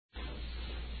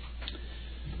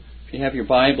If you have your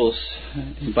Bibles,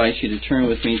 I invite you to turn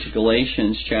with me to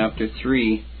Galatians chapter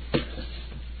 3,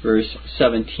 verse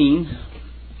 17.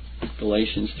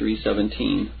 Galatians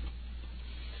 3:17.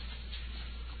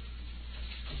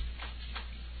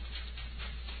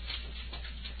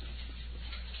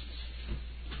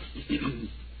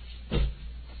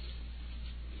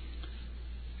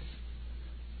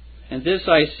 And this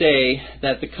I say,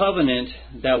 that the covenant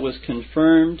that was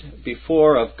confirmed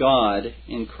before of God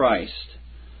in Christ,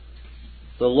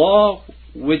 the law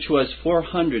which was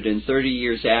 430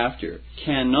 years after,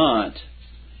 cannot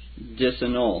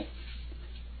disannul,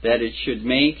 that it should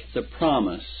make the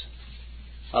promise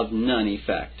of none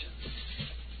effect.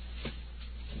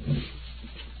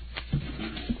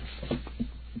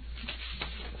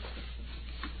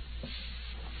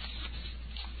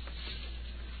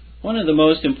 One of the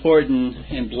most important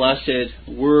and blessed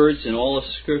words in all of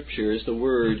Scripture is the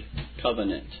word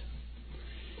covenant.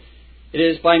 It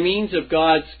is by means of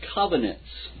God's covenants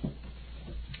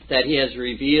that He has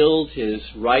revealed His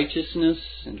righteousness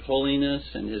and holiness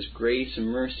and His grace and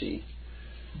mercy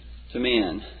to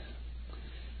man.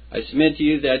 I submit to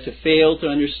you that to fail to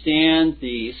understand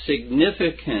the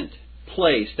significant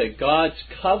place that God's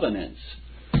covenants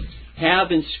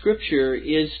have in Scripture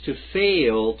is to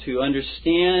fail to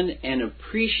understand and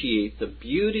appreciate the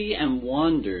beauty and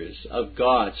wonders of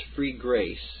God's free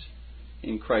grace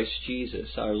in Christ Jesus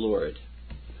our Lord.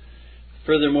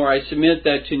 Furthermore, I submit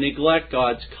that to neglect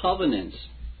God's covenants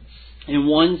in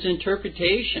one's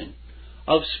interpretation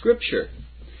of Scripture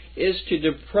is to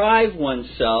deprive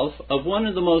oneself of one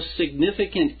of the most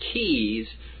significant keys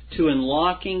to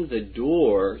unlocking the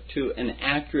door to an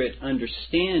accurate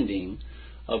understanding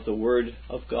of the Word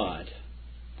of God.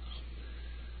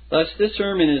 Thus, this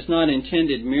sermon is not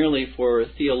intended merely for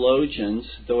theologians,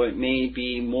 though it may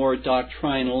be more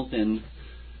doctrinal than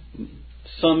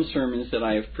some sermons that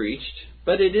I have preached,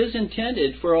 but it is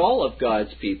intended for all of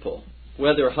God's people,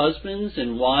 whether husbands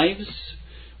and wives,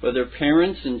 whether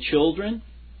parents and children,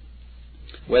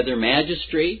 whether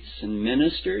magistrates and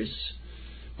ministers,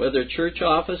 whether church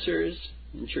officers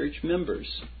and church members.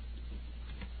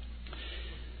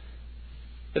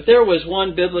 If there was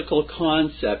one biblical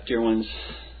concept, dear ones,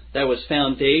 that was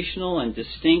foundational and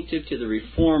distinctive to the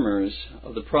reformers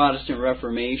of the Protestant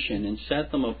Reformation and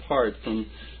set them apart from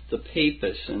the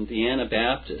Papists and the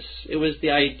Anabaptists, it was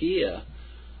the idea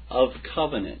of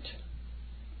covenant.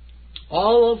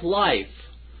 All of life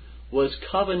was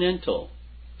covenantal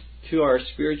to our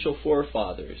spiritual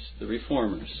forefathers, the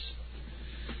reformers,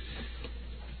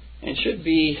 and should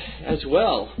be as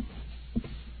well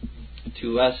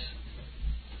to us.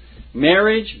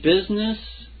 Marriage, business,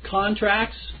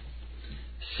 contracts,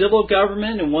 civil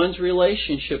government, and one's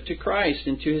relationship to Christ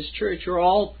and to His church are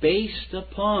all based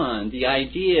upon the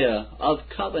idea of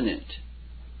covenant.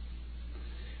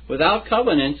 Without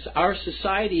covenants, our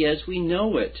society as we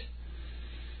know it,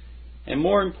 and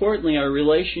more importantly, our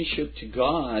relationship to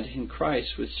God in Christ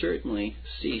would certainly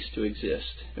cease to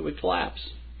exist. It would collapse.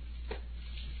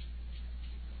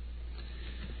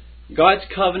 God's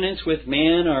covenants with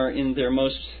man are, in their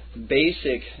most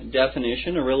basic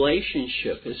definition, a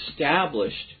relationship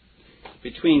established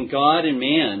between God and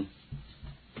man,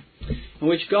 in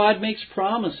which God makes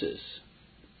promises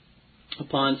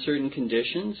upon certain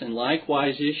conditions and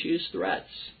likewise issues threats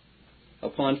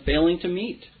upon failing to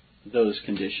meet those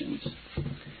conditions.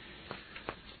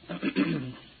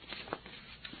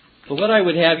 But what I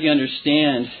would have you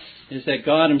understand is that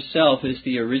God Himself is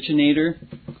the originator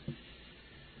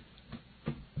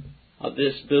of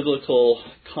this biblical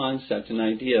concept and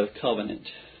idea of covenant.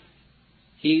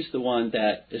 He's the one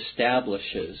that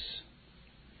establishes.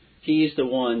 He's the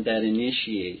one that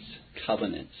initiates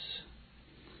covenants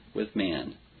with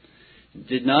man. It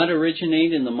did not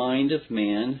originate in the mind of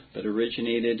man, but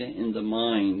originated in the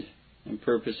mind and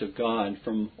purpose of God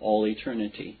from all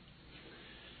eternity.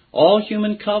 All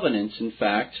human covenants, in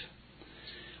fact,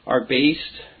 are based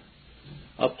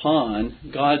upon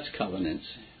God's covenants.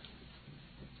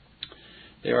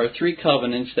 There are three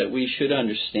covenants that we should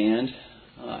understand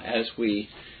as we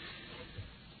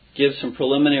give some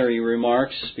preliminary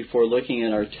remarks before looking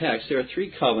at our text. There are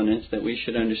three covenants that we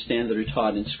should understand that are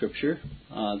taught in Scripture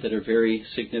that are very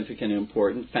significant and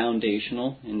important,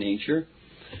 foundational in nature.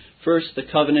 First,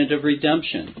 the covenant of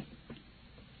redemption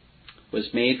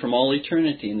was made from all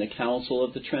eternity in the council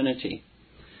of the Trinity,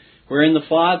 wherein the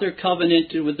Father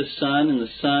covenanted with the Son and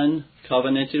the Son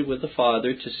covenanted with the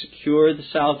Father to secure the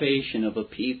salvation of a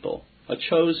people, a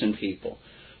chosen people,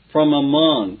 from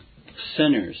among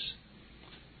sinners,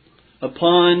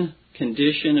 upon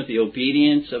condition of the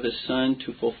obedience of His Son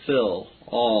to fulfill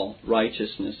all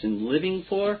righteousness in living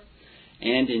for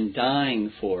and in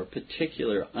dying for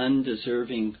particular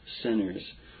undeserving sinners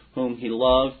whom he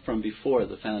loved from before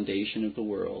the foundation of the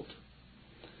world.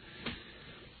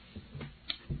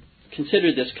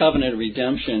 Consider this covenant of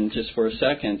redemption just for a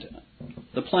second.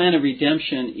 The plan of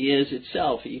redemption is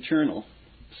itself eternal,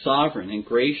 sovereign, and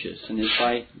gracious, and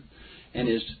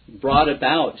is brought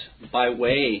about by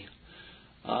way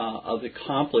of the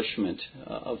accomplishment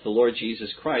of the Lord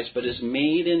Jesus Christ, but is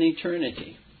made in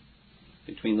eternity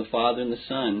between the Father and the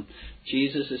Son.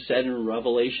 Jesus is said in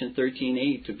Revelation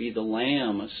 13:8 to be the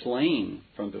Lamb slain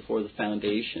from before the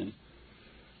foundation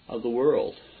of the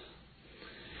world.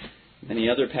 Many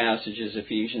other passages,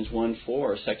 Ephesians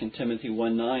 1:4, 2 Timothy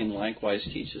 1:9, likewise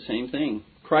teach the same thing.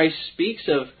 Christ speaks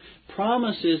of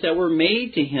promises that were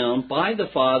made to him by the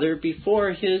Father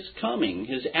before his coming,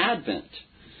 his advent.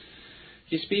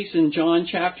 He speaks in John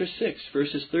chapter 6,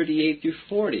 verses 38 through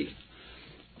 40,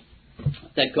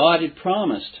 that God had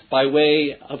promised by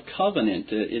way of covenant.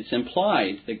 It's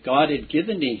implied that God had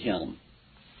given to him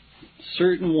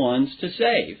certain ones to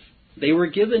save. They were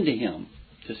given to him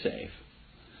to save.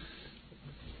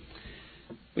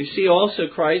 We see also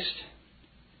Christ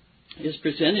is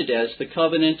presented as the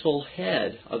covenantal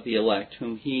head of the elect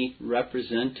whom he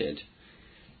represented.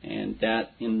 And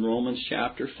that in Romans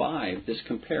chapter 5, this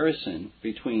comparison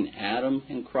between Adam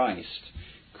and Christ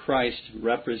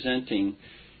representing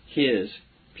his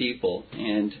people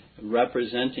and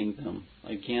representing them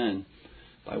again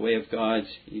by way of God's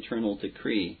eternal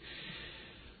decree.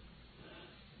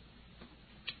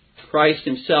 Christ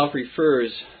himself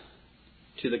refers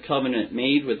to the covenant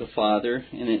made with the Father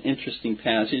in an interesting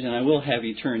passage, and I will have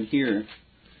you turn here.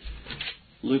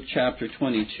 Luke chapter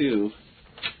 22,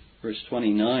 verse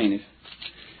 29.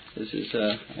 This is,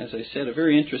 as I said, a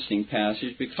very interesting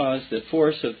passage because the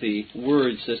force of the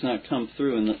words does not come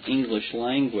through in the English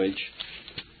language.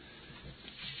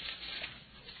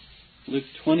 Luke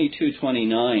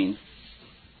 22:29,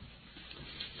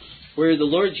 where the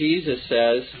Lord Jesus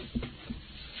says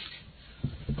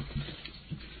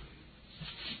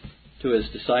to his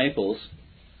disciples,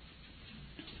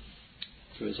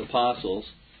 to his apostles,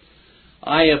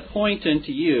 I appoint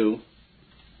unto you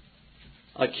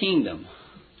a kingdom,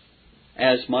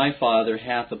 as my Father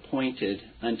hath appointed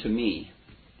unto me.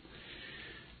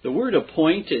 The word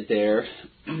appointed there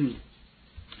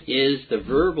is the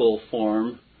verbal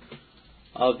form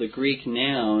of the Greek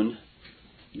noun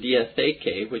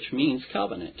diatheke, which means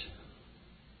covenant.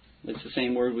 It's the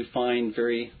same word we find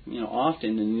very often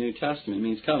in the New Testament. It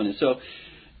means covenant. So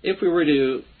if we were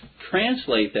to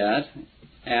translate that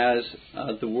as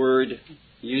the word,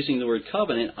 using the word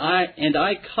covenant,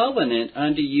 I covenant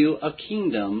unto you a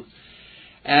kingdom,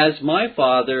 as my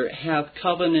Father hath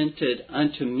covenanted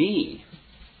unto me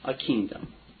a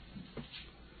kingdom.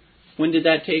 When did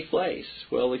that take place?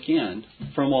 Well, again,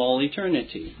 from all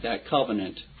eternity, that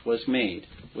covenant was made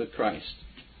with Christ.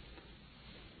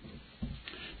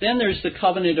 Then there's the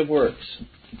covenant of works.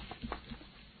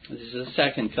 This is the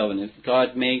second covenant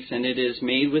God makes, and it is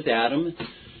made with Adam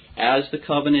as the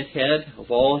covenant head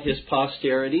of all his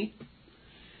posterity,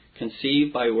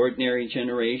 conceived by ordinary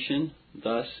generation.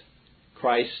 Thus,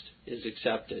 Christ is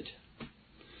accepted.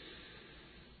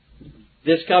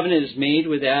 This covenant is made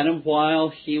with Adam while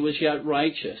he was yet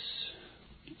righteous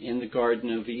in the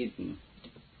Garden of Eden.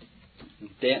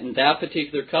 In that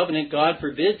particular covenant, God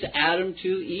forbids Adam to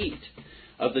eat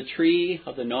of the tree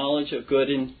of the knowledge of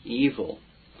good and evil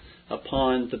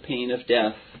upon the pain of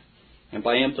death, and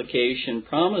by implication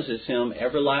promises him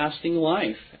everlasting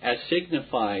life as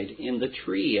signified in the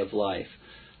tree of life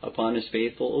upon his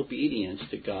faithful obedience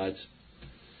to God's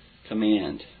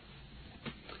command.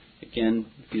 Again,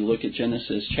 if you look at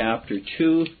Genesis chapter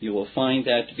 2, you will find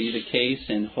that to be the case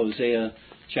in Hosea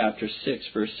chapter 6,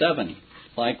 verse 7,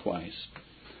 likewise.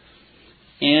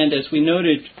 And as we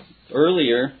noted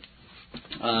earlier,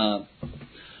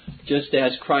 just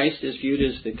as Christ is viewed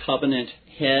as the covenant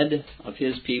head of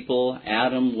his people,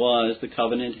 Adam was the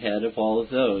covenant head of all of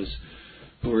those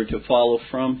who were to follow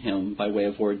from him by way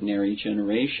of ordinary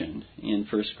generation. In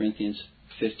 1 Corinthians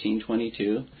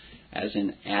 15:22, as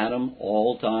in Adam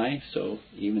all die, so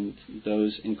even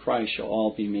those in Christ shall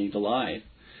all be made alive.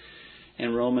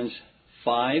 And Romans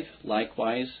 5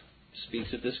 likewise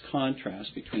speaks of this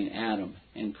contrast between Adam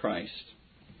and Christ.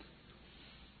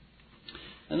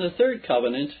 And the third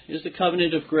covenant is the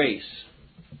covenant of grace.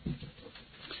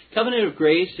 Covenant of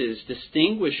grace is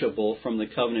distinguishable from the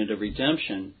covenant of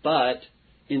redemption, but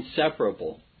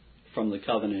inseparable from the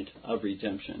covenant of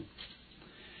redemption.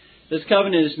 This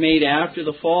covenant is made after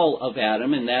the fall of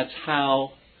Adam, and that's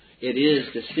how it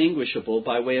is distinguishable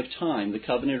by way of time. The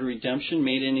covenant of redemption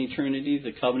made in eternity,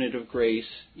 the covenant of grace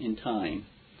in time.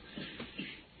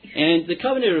 And the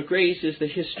covenant of grace is the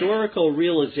historical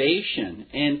realization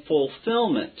and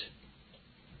fulfillment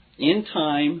in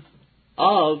time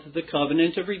of the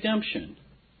covenant of redemption,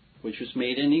 which was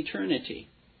made in eternity.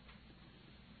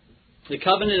 The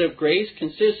covenant of grace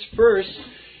consists first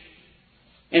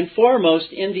and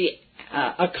foremost in the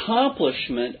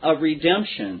accomplishment of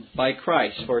redemption by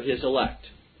Christ for His elect.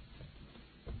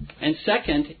 And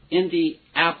second, in the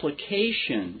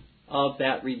application of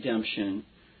that redemption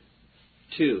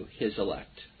to His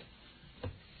elect.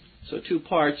 So 2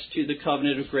 parts to the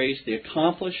covenant of grace: the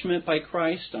accomplishment by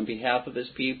Christ on behalf of His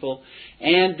people,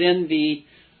 and then the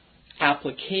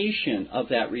application of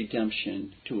that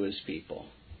redemption to His people.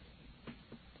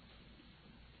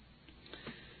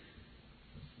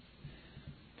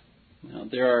 Now,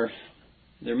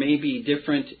 there may be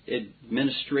different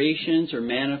administrations or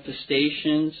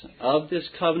manifestations of this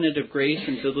covenant of grace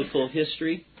in biblical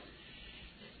history.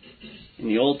 In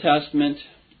the Old Testament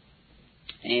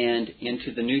and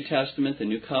into the New Testament, the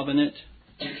New Covenant.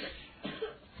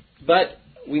 But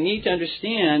we need to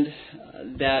understand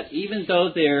that even though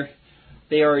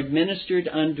they are administered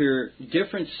under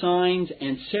different signs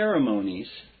and ceremonies,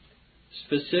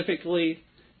 specifically,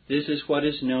 this is what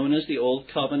is known as the Old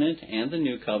Covenant and the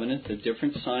New Covenant, the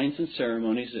different signs and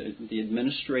ceremonies, the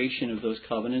administration of those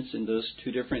covenants in those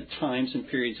 2 different times and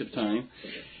periods of time.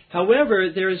 However,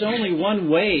 there is only one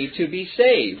way to be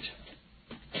saved,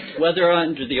 whether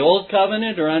under the Old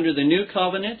Covenant or under the New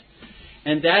Covenant,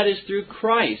 and that is through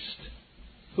Christ,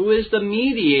 who is the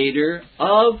mediator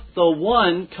of the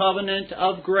one covenant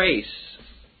of grace.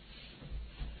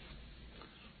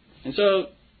 And so,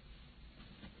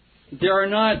 there are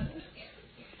not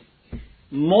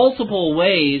multiple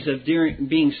ways of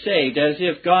being saved, as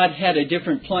if God had a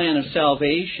different plan of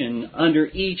salvation under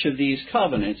each of these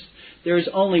covenants. There is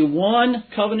only one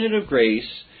covenant of grace,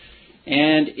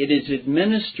 and it is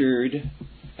administered,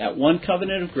 that one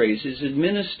covenant of grace is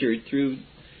administered through,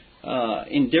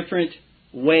 in different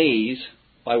ways,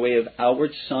 by way of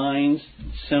outward signs,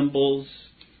 symbols,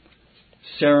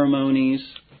 ceremonies.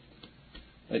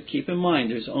 But keep in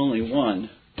mind, there's only one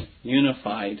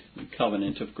unified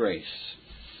covenant of grace.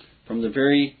 From the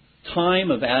very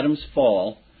time of Adam's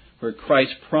fall, where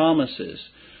Christ promises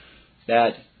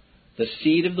that the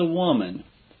seed of the woman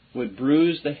would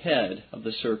bruise the head of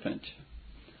the serpent,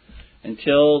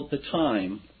 until the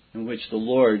time in which the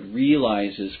Lord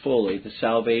realizes fully the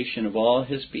salvation of all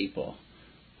His people,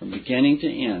 from beginning to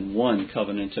end, one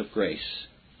covenant of grace.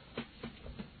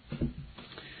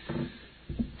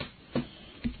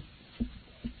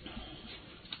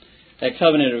 That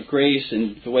covenant of grace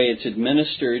and the way it's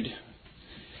administered,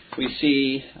 we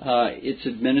see it's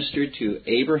administered to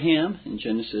Abraham in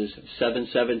Genesis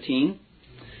 7:17.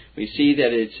 We see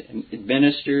that it's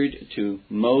administered to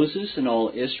Moses and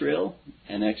all Israel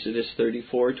in Exodus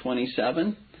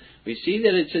 34:27. We see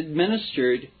that it's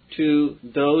administered to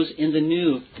those in the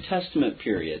New Testament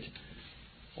period,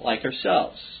 like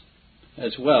ourselves,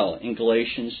 as well in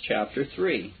Galatians chapter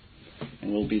 3.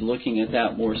 And we'll be looking at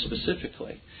that more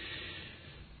specifically.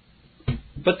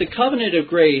 But the covenant of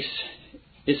grace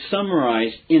is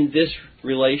summarized in this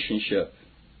relationship,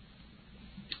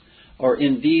 or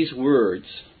in these words: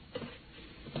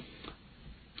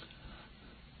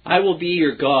 I will be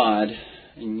your God,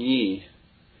 and ye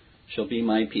shall be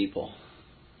my people.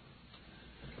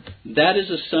 That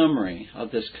is a summary of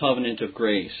this covenant of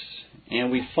grace. And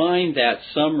we find that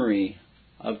summary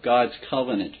of God's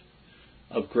covenant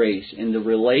of grace in the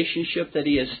relationship that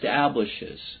He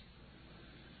establishes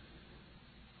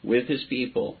with His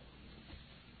people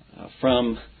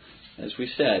from, as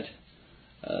we said,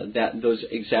 those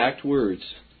exact words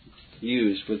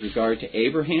used with regard to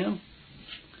Abraham.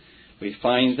 We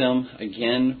find them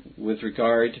again with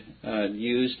regard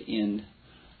used in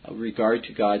regard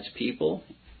to God's people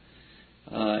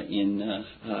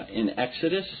in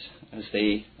Exodus as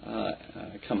they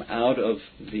come out of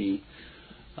the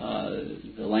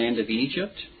land of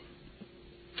Egypt.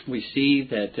 We see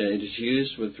that it is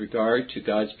used with regard to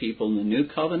God's people in the New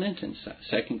Covenant in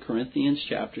 2 Corinthians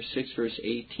chapter 6, verse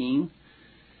 18.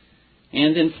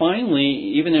 And then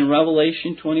finally, even in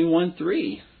Revelation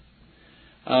 21:3,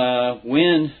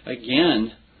 when,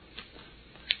 again,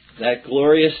 that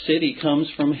glorious city comes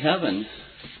from heaven,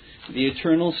 the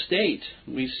eternal state,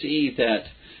 we see that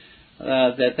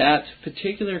that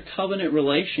particular covenant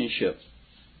relationship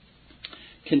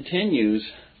continues,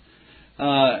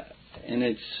 and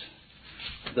it's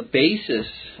the basis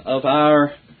of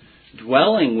our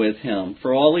dwelling with Him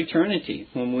for all eternity.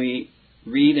 When we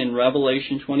read in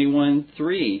Revelation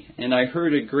 21:3, "And I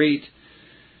heard a great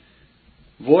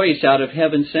voice out of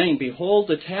heaven saying, Behold,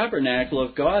 the tabernacle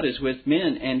of God is with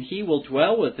men, and he will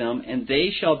dwell with them, and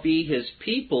they shall be his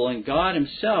people, and God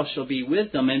himself shall be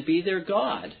with them and be their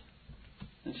God."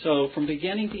 And so, from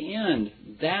beginning to end,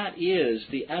 that is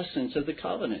the essence of the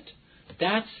covenant.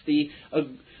 That's the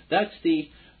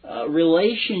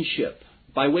relationship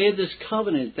by way of this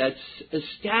covenant that's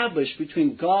established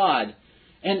between God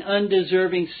and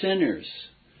undeserving sinners.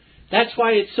 That's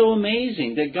why it's so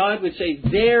amazing that God would say,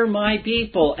 "They're my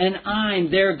people and I'm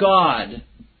their God."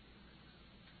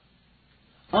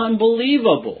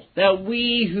 Unbelievable that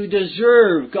we who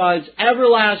deserve God's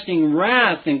everlasting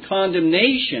wrath and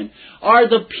condemnation are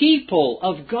the people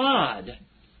of God,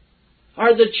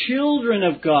 are the children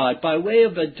of God by way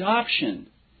of adoption.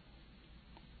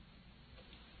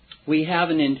 We have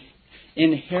an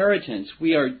inheritance.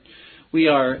 We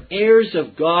are heirs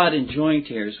of God and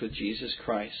joint heirs with Jesus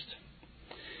Christ.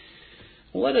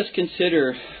 Well, let us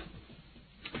consider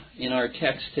in our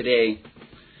text today,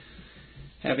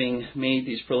 having made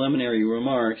these preliminary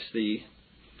remarks, these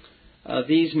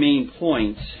main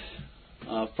points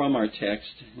from our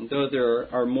text. And though there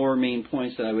are more main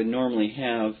points that I would normally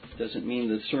have, doesn't mean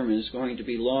the sermon is going to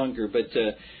be longer.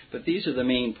 But these are the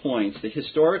main points. The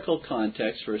historical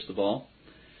context, first of all.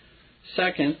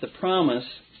 Second, the promise.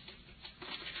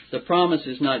 The promise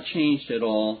is not changed at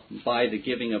all by the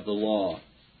giving of the law.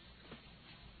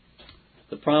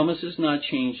 The promise is not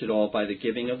changed at all by the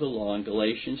giving of the law in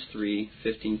Galatians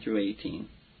 3:15 through 18.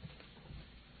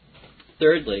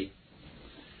 Thirdly,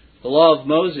 the law of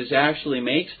Moses actually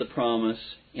makes the promise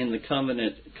in the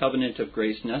covenant of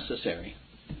grace necessary.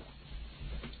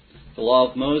 The law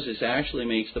of Moses actually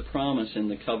makes the promise in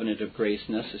the covenant of grace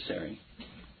necessary.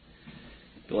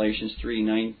 Galatians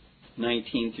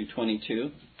 3:19 through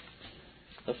 22.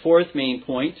 The fourth main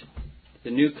point,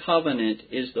 the new covenant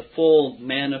is the full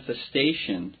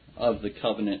manifestation of the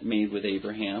covenant made with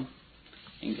Abraham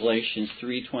in Galatians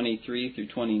 3:23 through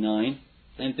 29.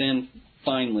 And then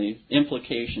finally,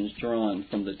 implications drawn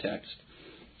from the text.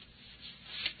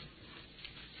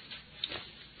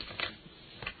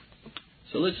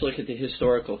 So let's look at the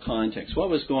historical context. What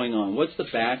was going on? What's the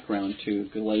background to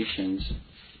Galatians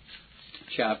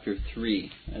chapter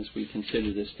 3 as we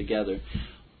consider this together?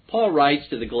 Paul writes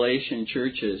to the Galatian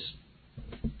churches,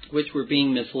 which were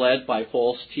being misled by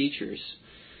false teachers,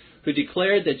 who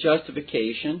declared that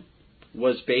justification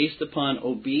was based upon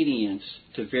obedience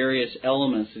to various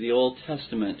elements of the Old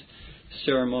Testament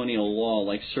ceremonial law,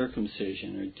 like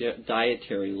circumcision or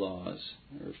dietary laws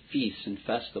or feasts and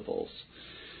festivals.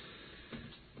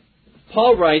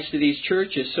 Paul writes to these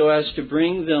churches so as to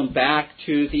bring them back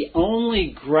to the only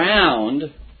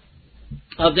ground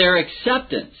of their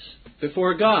acceptance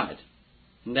before God,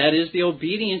 and that is the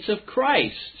obedience of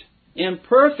Christ, in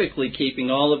perfectly keeping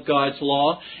all of God's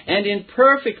law and in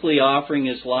perfectly offering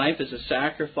his life as a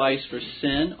sacrifice for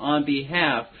sin on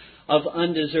behalf of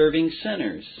undeserving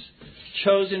sinners,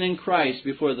 chosen in Christ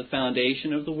before the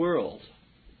foundation of the world.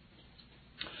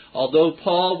 Although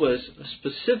Paul was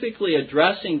specifically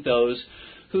addressing those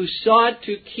who sought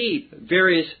to keep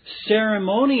various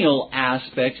ceremonial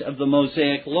aspects of the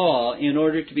Mosaic law in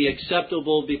order to be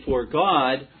acceptable before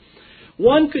God,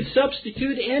 one could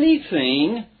substitute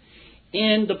anything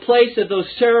in the place of those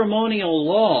ceremonial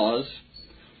laws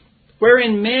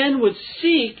wherein man would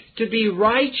seek to be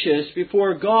righteous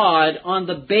before God on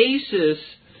the basis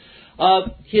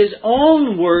of his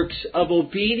own works of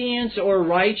obedience or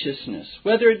righteousness,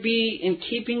 whether it be in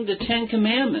keeping the Ten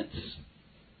Commandments.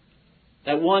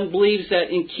 That one believes that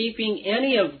in keeping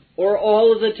any of or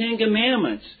all of the Ten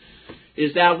Commandments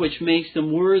is that which makes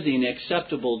them worthy and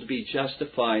acceptable to be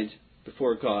justified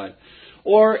before God.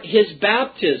 Or his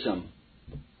baptism,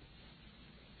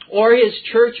 or his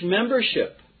church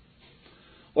membership,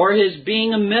 or his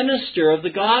being a minister of the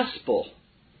gospel,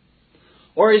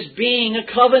 or his being a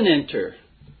covenanter.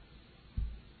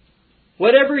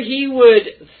 Whatever he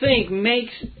would think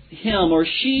makes him, or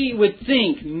she would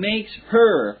think makes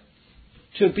her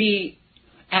to be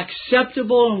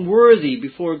acceptable and worthy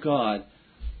before God,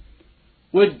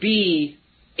 would be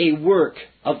a work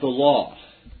of the law,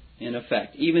 in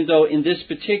effect. Even though in this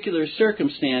particular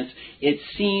circumstance, it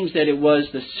seems that it was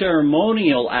the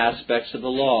ceremonial aspects of the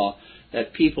law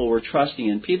that people were trusting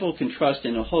in. People can trust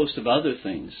in a host of other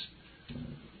things,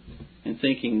 and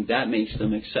thinking that makes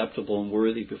them acceptable and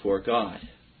worthy before God.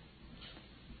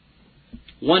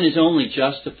 One is only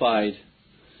justified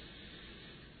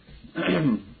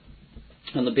on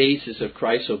the basis of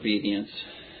Christ's obedience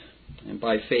and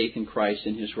by faith in Christ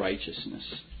and his righteousness.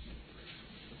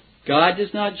 God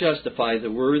does not justify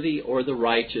the worthy or the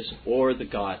righteous or the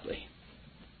godly.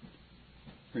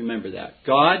 Remember that.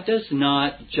 God does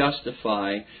not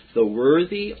justify the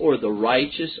worthy or the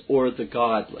righteous or the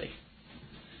godly.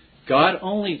 God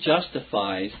only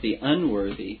justifies the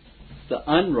unworthy, the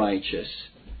unrighteous,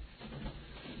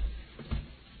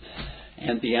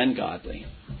 and the ungodly,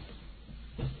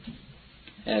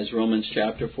 as Romans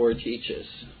chapter 4 teaches,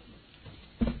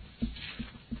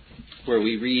 where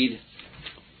we read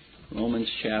Romans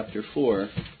chapter 4.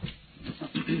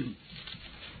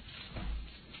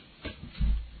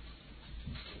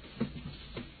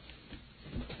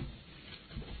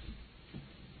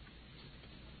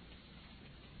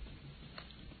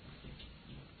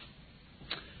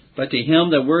 But to him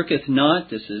that worketh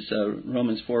not, this is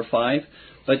Romans 4:5,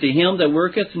 but to him that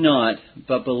worketh not,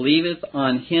 but believeth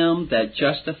on him that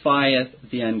justifieth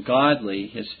the ungodly,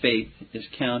 his faith is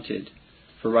counted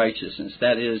for righteousness.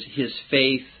 That is, his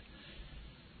faith,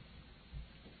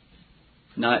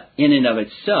 not in and of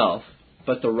itself,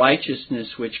 but the righteousness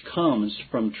which comes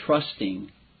from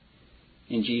trusting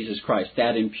in Jesus Christ.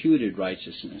 That imputed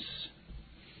righteousness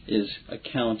is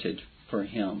accounted for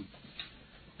him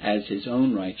as his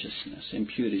own righteousness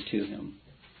imputed to him.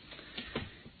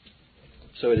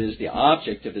 So it is the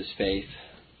object of his faith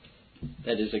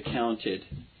that is accounted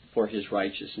for his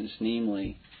righteousness,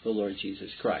 namely the Lord Jesus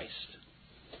Christ.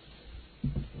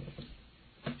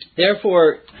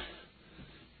 Therefore,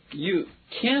 you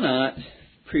cannot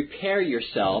prepare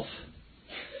yourself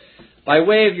by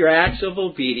way of your acts of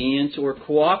obedience or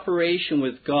cooperation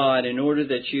with God in order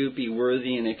that you be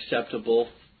worthy and acceptable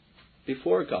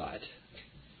before God.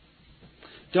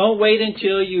 Don't wait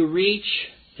until you reach,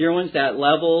 dear ones, that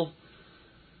level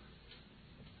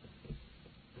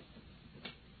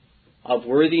of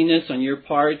worthiness on your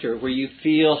part, or where you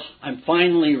feel, I'm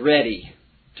finally ready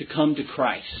to come to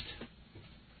Christ.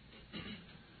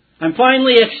 I'm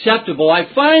finally acceptable.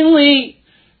 I've finally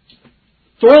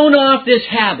thrown off this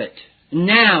habit.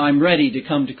 Now I'm ready to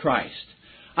come to Christ.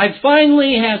 I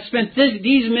finally have spent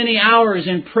these many hours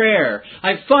in prayer.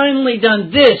 I've finally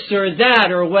done this or that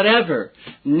or whatever.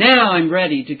 Now I'm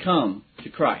ready to come to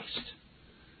Christ.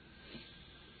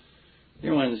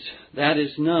 Dear ones, that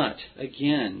is not,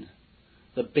 again,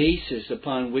 the basis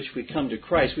upon which we come to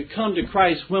Christ. We come to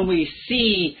Christ when we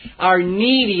see our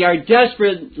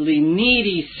desperately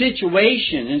needy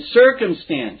situation and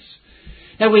circumstance.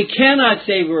 That we cannot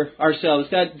save ourselves.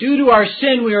 That due to our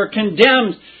sin we are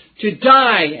condemned to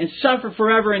die and suffer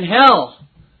forever in hell.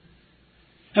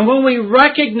 And when we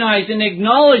recognize and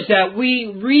acknowledge that, we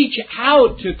reach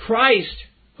out to Christ,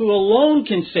 who alone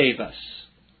can save us.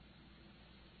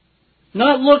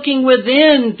 Not looking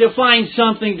within to find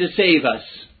something to save us,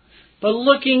 but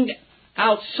looking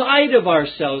outside of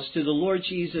ourselves to the Lord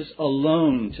Jesus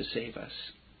alone to save us.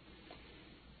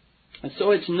 And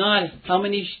so it's not how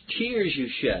many tears you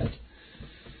shed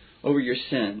over your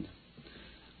sin,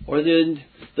 or the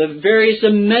various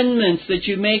amendments that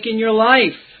you make in your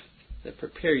life that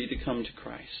prepare you to come to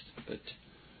Christ, but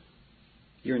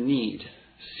your need,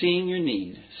 seeing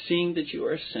that you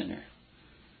are a sinner,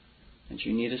 and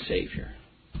you need a Savior.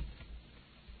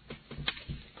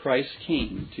 Christ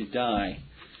came to die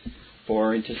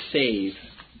for and to save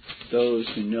those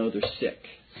who know they're sick,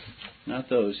 not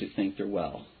those who think they're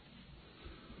well.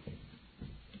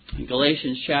 In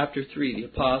Galatians chapter 3, the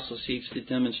apostle seeks to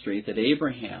demonstrate that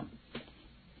Abraham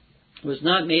was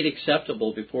not made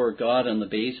acceptable before God on the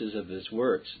basis of his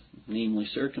works, namely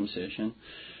circumcision,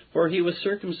 for he was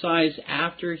circumcised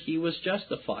after he was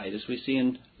justified, as we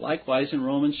see likewise in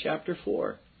Romans chapter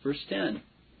 4, verse 10.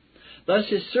 Thus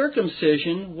his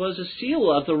circumcision was a seal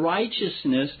of the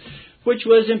righteousness which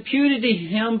was imputed to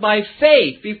him by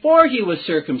faith before he was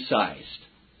circumcised,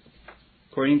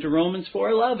 according to Romans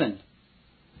 4:11.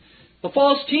 The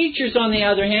false teachers, on the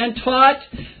other hand, taught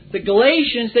the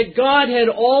Galatians that God had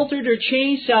altered or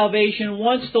changed salvation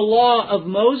once the law of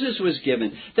Moses was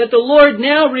given. That the Lord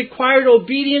now required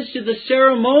obedience to the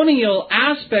ceremonial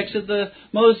aspects of the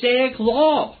Mosaic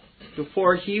law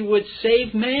before He would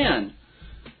save man.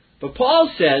 But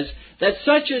Paul says that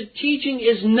such a teaching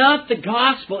is not the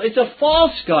gospel. It's a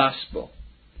false gospel.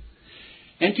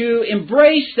 And to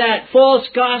embrace that false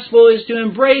gospel is to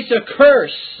embrace a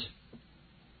curse.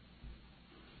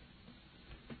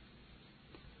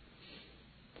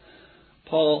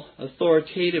 Paul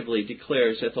authoritatively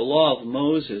declares that the law of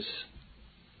Moses,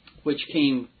 which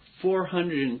came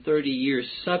 430 years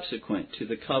subsequent to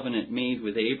the covenant made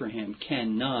with Abraham,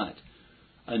 cannot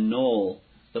annul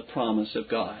the promise of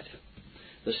God.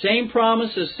 The same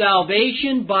promise of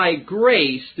salvation by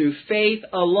grace through faith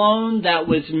alone that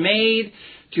was made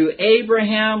to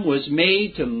Abraham was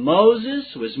made to Moses,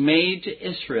 was made to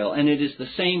Israel. And it is the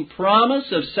same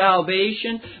promise of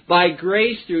salvation by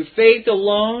grace through faith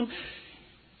alone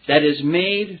that is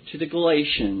made to the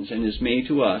Galatians and is made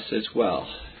to us as well,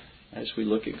 as we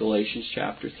look at Galatians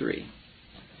chapter 3.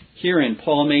 Herein,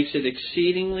 Paul makes it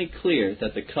exceedingly clear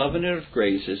that the covenant of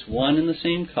grace is one and the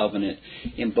same covenant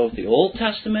in both the Old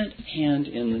Testament and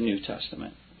in the New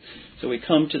Testament. So we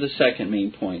come to the second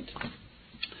main point.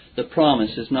 The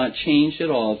promise is not changed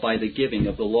at all by the giving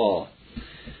of the law.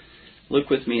 Look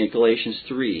with me at Galatians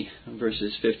 3,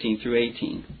 verses 15 through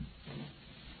 18.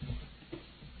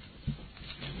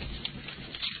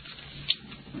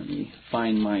 Let me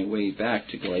find my way back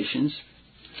to Galatians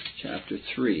chapter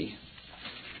 3.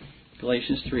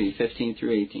 Galatians 3, 15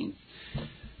 through 18.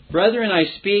 Brethren, I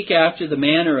speak after the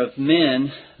manner of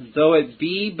men, though it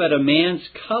be but a man's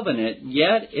covenant,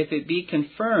 yet if it be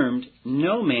confirmed,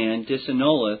 no man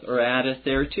disannulleth or addeth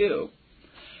thereto.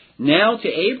 Now to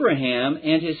Abraham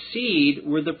and his seed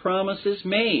were the promises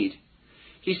made.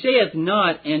 He saith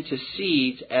not, and to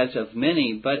seeds as of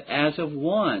many, but as of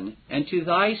one, and to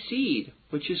thy seed,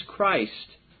 which is Christ.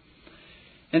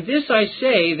 And this I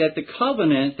say, that the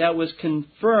covenant that was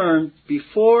confirmed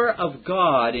before of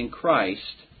God in Christ,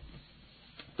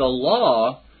 the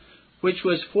law, which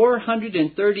was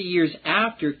 430 years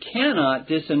after, cannot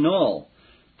disannul,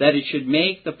 that it should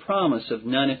make the promise of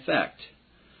none effect.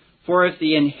 For if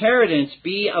the inheritance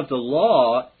be of the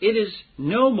law, it is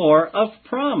no more of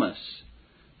promise,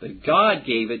 but God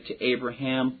gave it to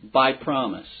Abraham by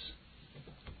promise.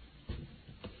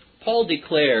 Paul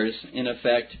declares, in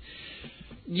effect,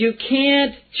 you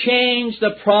can't change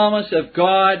the promise of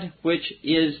God, which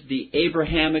is the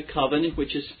Abrahamic covenant,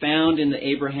 which is found in the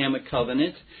Abrahamic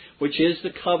covenant, which is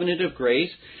the covenant of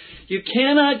grace. You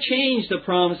cannot change the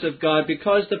promise of God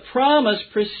because the promise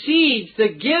precedes the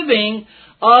giving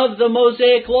of the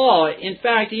Mosaic law. In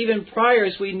fact, even prior,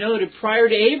 as we noted, prior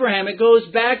to Abraham, it goes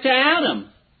back to Adam.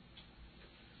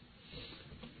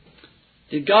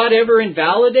 Did God ever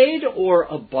invalidate or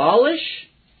abolish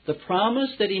the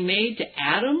promise that He made to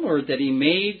Adam, or that He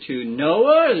made to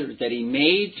Noah, or that He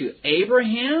made to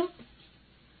Abraham?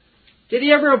 Did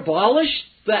He ever abolish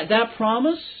that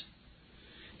promise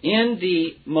in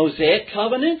the Mosaic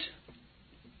covenant?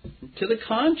 To the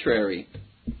contrary.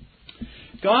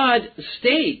 God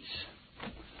states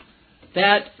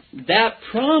that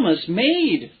promise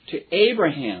made to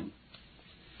Abraham,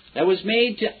 that was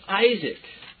made to Isaac,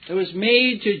 that was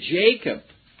made to Jacob,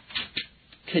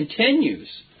 continues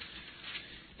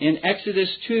in Exodus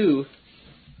 2,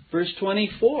 verse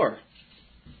 24.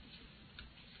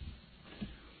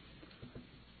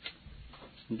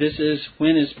 This is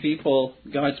when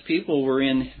God's people were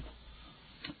in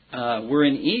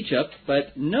Egypt,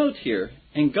 but note here,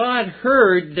 and God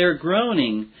heard their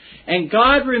groaning, and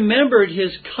God remembered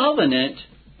His covenant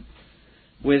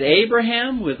with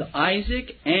Abraham, with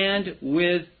Isaac, and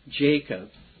with Jacob.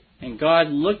 And God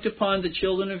looked upon the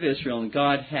children of Israel, and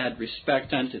God had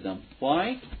respect unto them.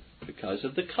 Why? Because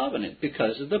of the covenant,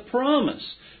 because of the promise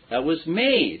that was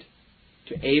made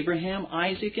to Abraham,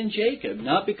 Isaac, and Jacob.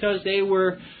 Not because they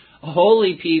were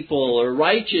holy people or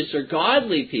righteous or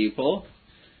godly people.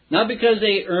 Not because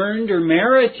they earned or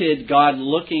merited God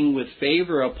looking with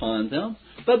favor upon them.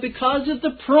 But because of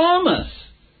the promise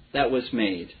that was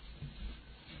made.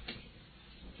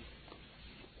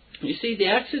 You see, the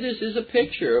Exodus is a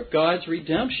picture of God's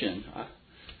redemption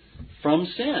from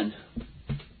sin.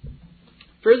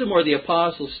 Furthermore, the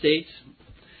apostle states,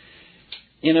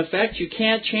 in effect, you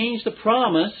can't change the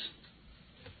promise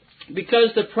because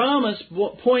the promise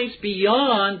points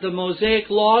beyond the Mosaic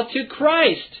law to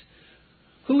Christ,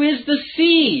 who is the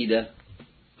seed.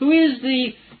 Who is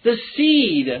the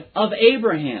seed of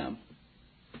Abraham?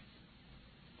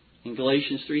 In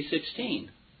Galatians 3:16.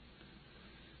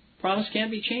 Promise can't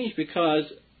be changed because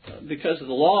of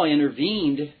the law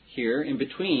intervened here in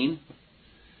between,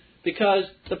 because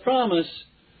the promise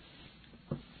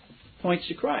points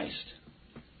to Christ.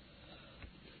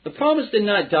 The promise did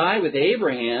not die with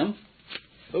Abraham,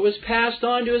 but was passed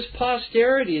on to his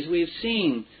posterity, as we have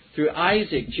seen, through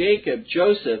Isaac, Jacob,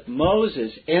 Joseph,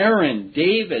 Moses, Aaron,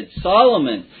 David,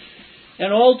 Solomon,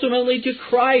 and ultimately to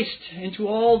Christ and to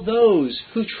all those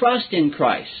who trust in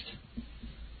Christ,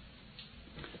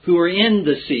 who are in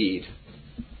the seed,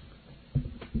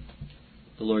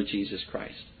 the Lord Jesus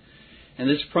Christ. And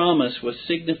this promise was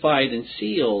signified and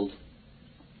sealed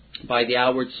by the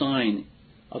outward sign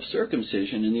of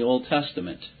circumcision in the Old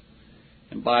Testament,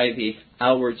 and by the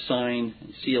outward sign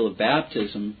and seal of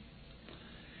baptism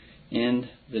in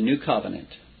the New Covenant.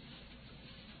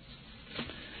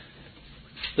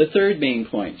 The third main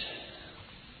point.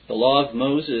 The law of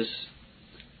Moses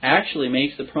actually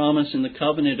makes the promise in the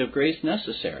covenant of grace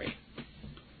necessary.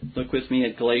 Look with me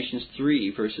at Galatians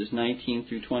 3, verses 19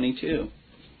 through 22.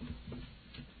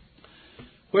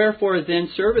 Wherefore then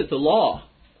serveth the law?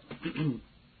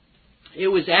 It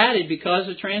was added because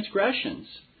of transgressions,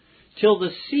 till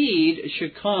the seed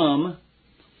should come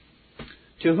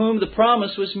to whom the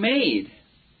promise was made.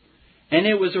 And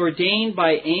it was ordained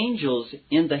by angels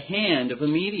in the hand of a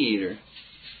mediator.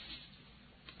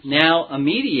 Now, a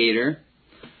mediator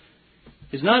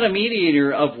is not a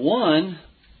mediator of one,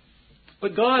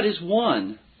 but God is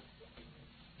one.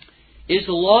 Is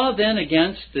the law then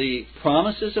against the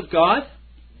promises of God?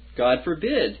 God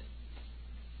forbid.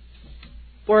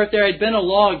 For if there had been a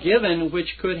law given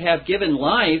which could have given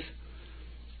life,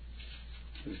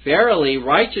 verily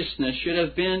righteousness should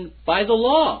have been by the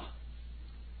law.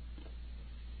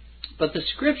 But the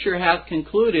Scripture hath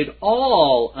concluded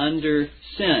all under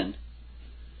sin,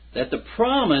 that the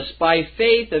promise by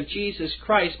faith of Jesus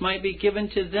Christ might be given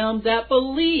to them that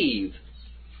believe.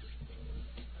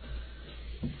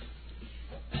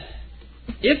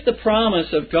 If the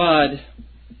promise of God's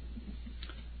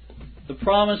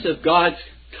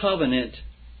covenant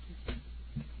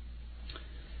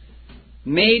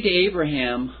made to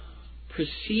Abraham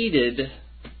preceded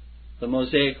the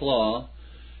Mosaic law,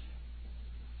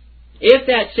 if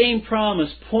that same promise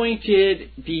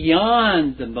pointed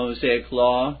beyond the Mosaic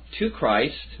law to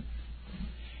Christ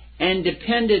and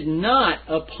depended not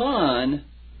upon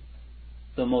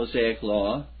the Mosaic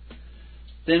law,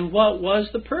 then what was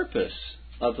the purpose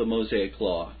of the Mosaic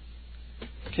law,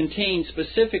 contained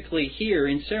specifically here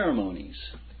in ceremonies?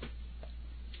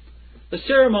 The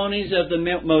ceremonies of the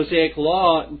Mosaic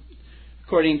law,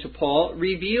 according to Paul,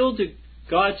 revealed to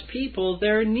God's people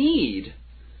their need,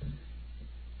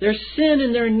 their sin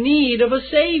and their need of a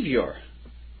Savior.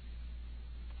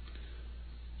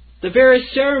 The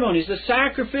various ceremonies, the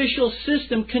sacrificial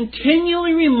system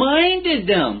continually reminded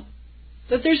them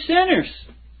that they're sinners.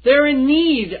 They're in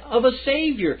need of a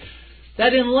Savior.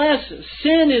 That unless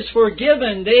sin is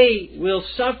forgiven, they will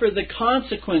suffer the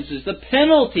consequences, the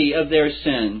penalty of their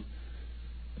sin.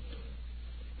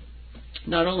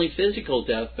 Not only physical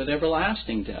death, but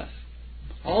everlasting death.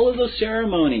 All of those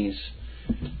ceremonies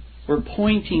were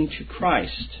pointing to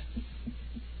Christ.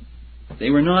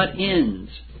 They were not ends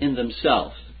in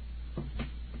themselves.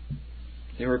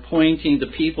 They were pointing the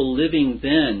people living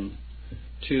then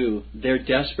to their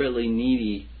desperately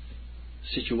needy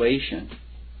situation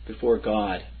before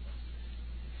God.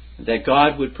 That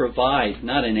God would provide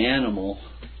not an animal,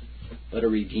 but a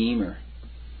Redeemer.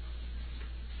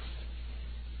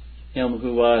 He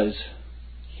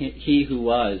who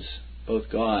was both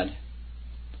God,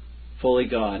 fully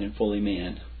God and fully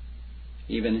man,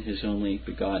 even His only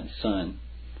begotten Son,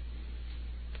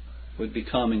 would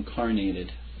become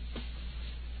incarnated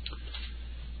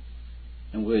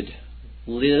and would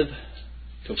live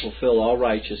to fulfill all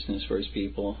righteousness for His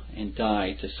people and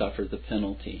die to suffer the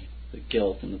penalty, the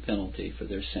guilt and the penalty for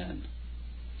their sin.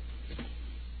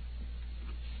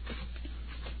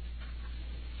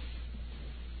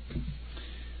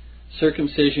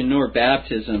 Circumcision nor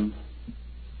baptism,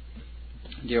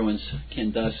 dear ones,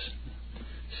 can thus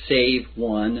save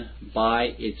one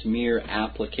by its mere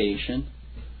application.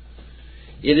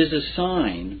 It is a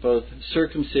sign, both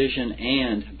circumcision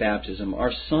and baptism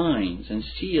are signs and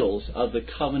seals of the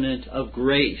covenant of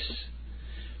grace,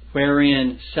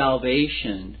 wherein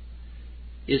salvation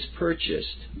is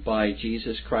purchased by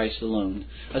Jesus Christ alone.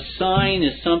 A sign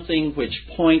is something which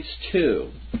points to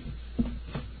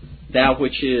that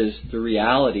which is the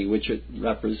reality which it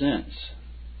represents.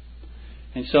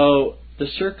 And so the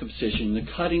circumcision, the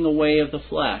cutting away of the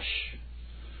flesh,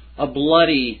 a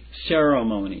bloody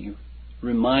ceremony,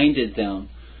 reminded them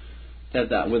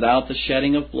that without the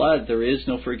shedding of blood there is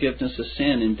no forgiveness of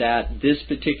sin, and that this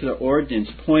particular ordinance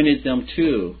pointed them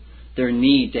to their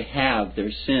need to have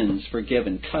their sins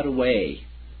forgiven, cut away.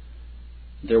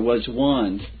 There was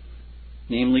one,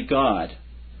 namely God,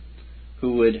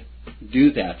 who would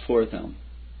do that for them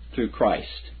through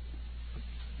Christ.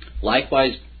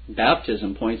 Likewise,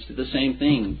 baptism points to the same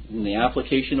thing. In the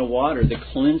application of water, the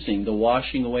cleansing, the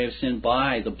washing away of sin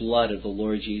by the blood of the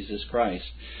Lord Jesus Christ.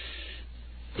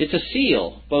 It's a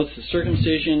seal. Both the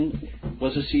circumcision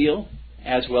was a seal,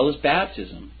 as well as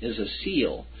baptism is a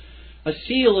seal. A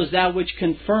seal is that which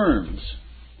confirms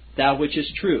that which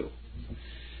is true.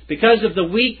 Because of the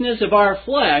weakness of our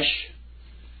flesh,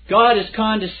 God has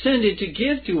condescended to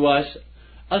give to us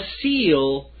a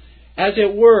seal, as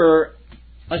it were,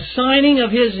 a signing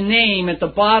of His name at the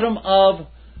bottom of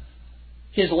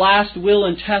His last will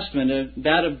and testament,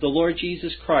 that of the Lord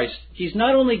Jesus Christ, He's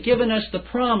not only given us the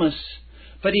promise,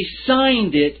 but He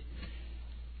signed it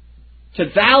to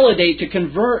validate,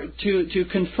 to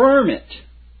confirm it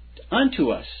unto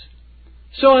us,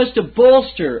 so as to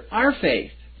bolster our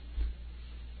faith.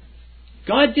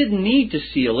 God didn't need to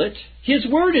seal it. His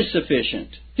word is sufficient.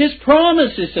 His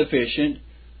promise is sufficient.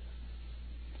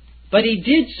 But He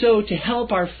did so to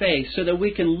help our faith, so that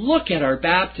we can look at our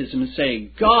baptism and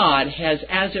say, God has,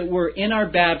 as it were, in our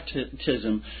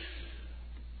baptism,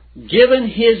 given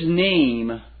His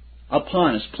name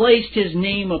upon us, placed His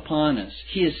name upon us.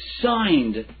 He has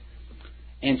signed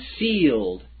and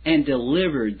sealed and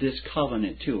delivered this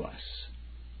covenant to us.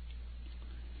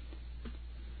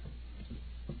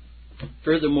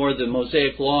 Furthermore, the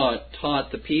Mosaic Law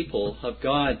taught the people of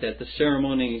God that the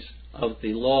ceremonies of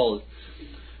the law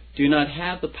do not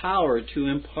have the power to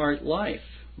impart life,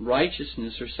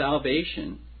 righteousness, or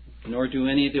salvation, nor do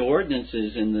any of the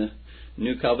ordinances in the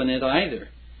New Covenant either.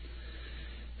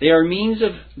 They are means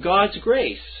of God's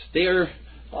grace.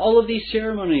 All of these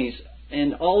ceremonies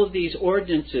and all of these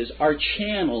ordinances are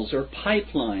channels or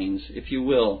pipelines, if you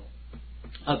will,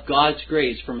 of God's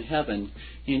grace from heaven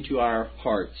into our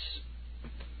hearts,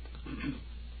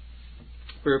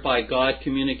 whereby God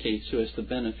communicates to us the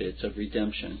benefits of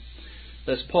redemption.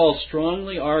 Thus, Paul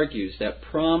strongly argues that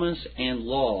promise and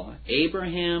law,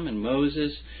 Abraham and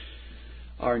Moses,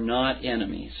 are not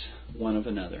enemies one of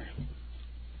another.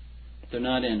 They're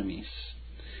not enemies.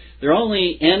 They're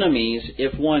only enemies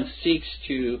if one seeks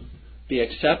to be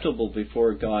acceptable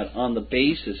before God on the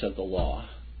basis of the law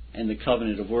and the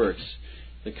covenant of works.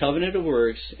 The covenant of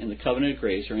works and the covenant of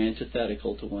grace are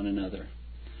antithetical to one another.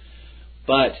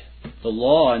 But the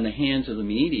law in the hands of the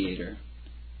mediator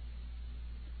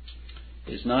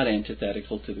is not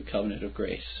antithetical to the covenant of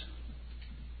grace.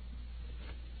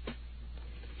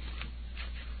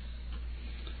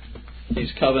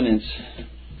 These covenants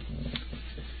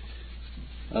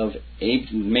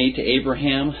made to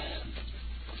Abraham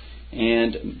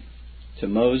and to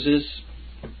Moses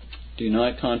do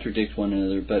not contradict one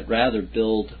another, but rather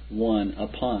build one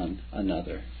upon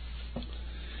another.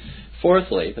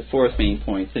 Fourthly, the fourth main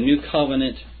point, the new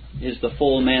covenant is the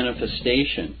full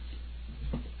manifestation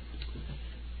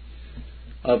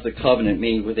of the covenant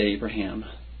made with Abraham.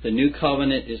 The new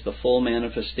covenant is the full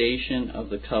manifestation of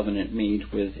the covenant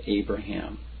made with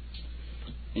Abraham.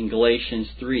 In Galatians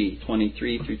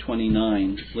 3:23 through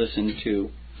 29, listen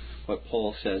to what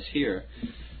Paul says here.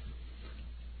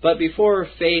 But before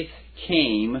faith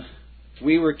came,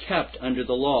 we were kept under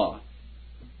the law,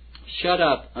 shut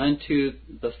up unto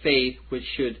the faith which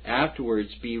should afterwards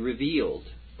be revealed.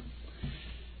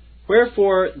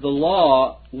 Wherefore the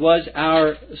law was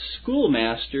our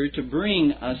schoolmaster to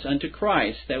bring us unto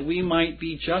Christ, that we might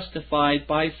be justified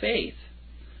by faith.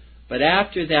 But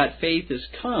after that faith is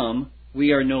come,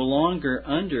 we are no longer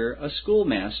under a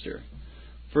schoolmaster.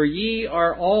 For ye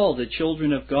are all the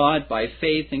children of God by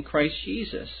faith in Christ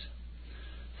Jesus.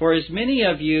 For as many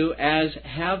of you as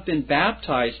have been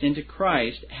baptized into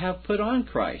Christ have put on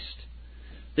Christ.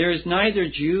 There is neither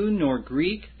Jew nor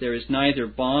Greek, there is neither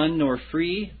bond nor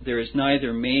free, there is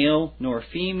neither male nor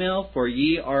female, for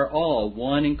ye are all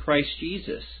one in Christ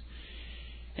Jesus.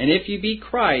 And if ye be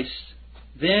Christ,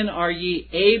 then are ye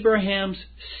Abraham's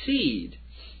seed,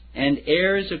 and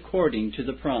heirs according to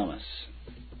the promise.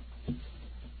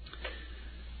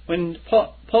 When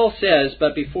Paul says,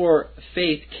 but before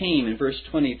faith came, in verse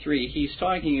 23, he's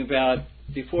talking about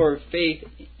before faith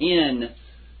in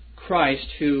Christ,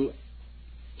 who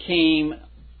came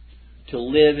to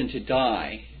live and to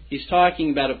die. He's talking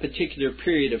about a particular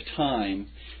period of time.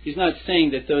 He's not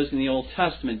saying that those in the Old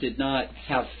Testament did not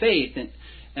have faith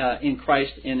in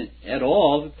Christ at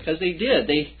all, because they did.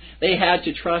 They had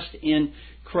to trust in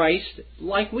Christ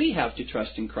like we have to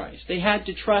trust in Christ. They had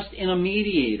to trust in a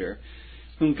mediator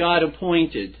whom God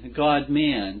appointed,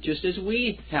 God-man, just as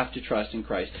we have to trust in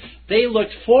Christ. They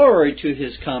looked forward to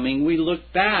His coming. We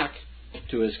look back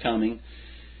to His coming.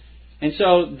 And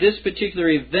so this particular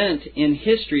event in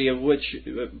history, of which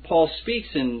Paul speaks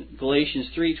in Galatians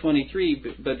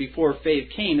 3:23, but before faith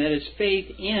came, that is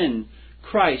faith in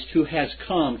Christ who has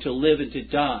come to live and to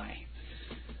die.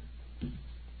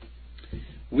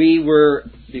 We were,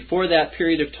 before that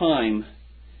period of time,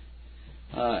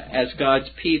 as God's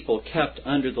people, kept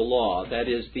under the law, that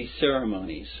is, these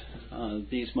ceremonies,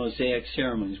 these Mosaic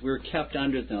ceremonies. We were kept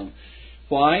under them.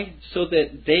 Why? So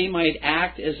that they might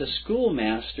act as a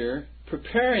schoolmaster,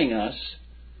 preparing us,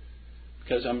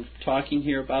 because I'm talking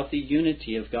here about the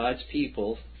unity of God's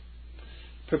people,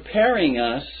 preparing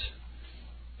us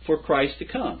for Christ to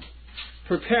come,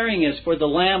 preparing us for the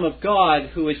Lamb of God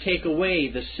who would take away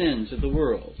the sins of the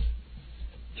world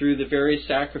through the various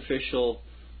sacrificial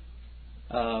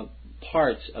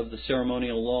parts of the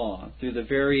ceremonial law, through the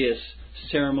various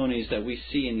ceremonies that we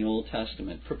see in the Old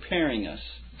Testament, preparing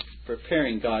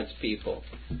God's people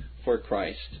for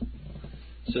Christ,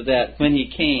 so that when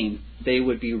He came, they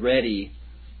would be ready.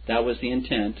 That was the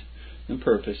intent and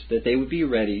purpose, that they would be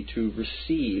ready to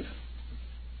receive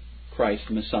Christ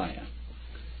the Messiah.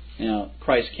 Now,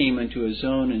 Christ came unto His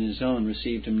own, and His own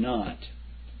received Him not.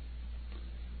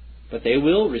 But they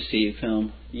will receive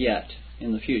Him yet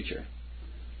in the future.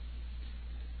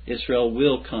 Israel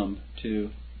will come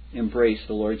to embrace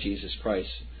the Lord Jesus Christ.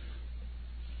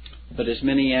 But as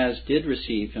many as did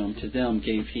receive Him, to them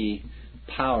gave He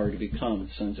power to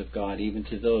become sons of God, even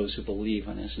to those who believe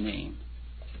on His name.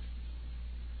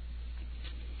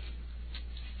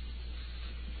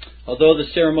 Although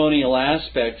the ceremonial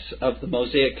aspects of the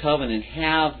Mosaic covenant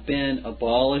have been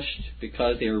abolished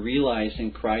because they are realized in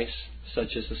Christ,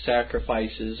 such as the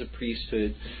sacrifices of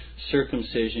priesthood,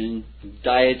 circumcision,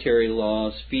 dietary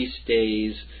laws, feast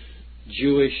days,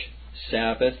 Jewish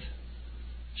Sabbath,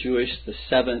 the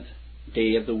seventh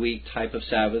day of the week type of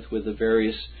Sabbath with the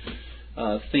various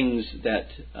things that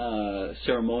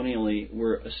ceremonially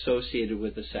were associated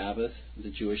with the Sabbath, the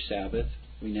Jewish Sabbath.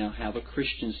 We now have a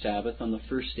Christian Sabbath on the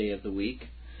first day of the week.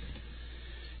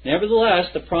 Nevertheless,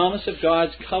 the promise of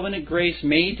God's covenant grace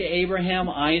made to Abraham,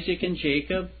 Isaac, and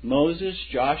Jacob, Moses,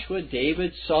 Joshua,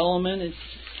 David, Solomon,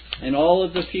 and all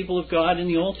of the people of God in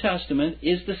the Old Testament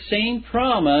is the same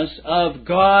promise of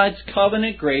God's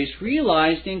covenant grace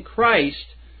realized in Christ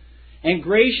and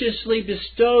graciously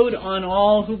bestowed on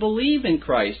all who believe in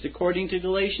Christ, according to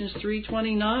Galatians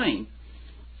 3:29.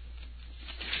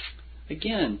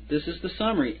 Again, this is the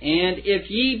summary. And if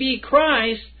ye be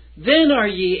Christ, then are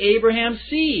ye Abraham's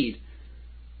seed,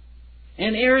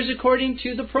 and heirs according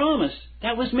to the promise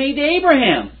that was made to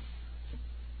Abraham.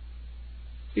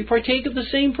 We partake of the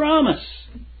same promise.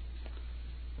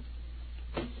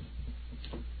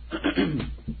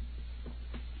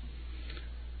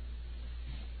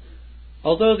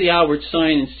 Although the outward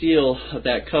sign and seal of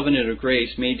that covenant of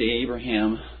grace made to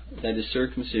Abraham, that is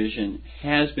circumcision,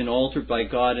 has been altered by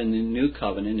God in the new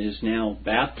covenant, is now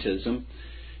baptism,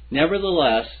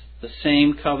 nevertheless, the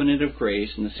same covenant of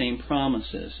grace and the same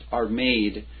promises are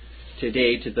made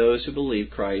today to those who believe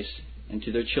Christ and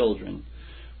to their children.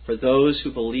 For those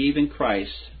who believe in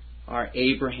Christ are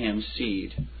Abraham's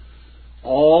seed.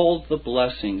 All the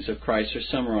blessings of Christ are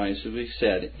summarized, as we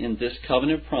said, in this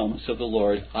covenant promise of the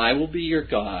Lord, I will be your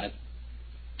God,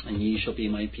 and ye shall be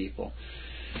my people.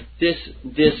 This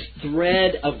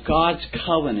thread of God's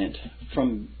covenant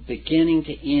from beginning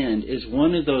to end is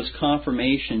one of those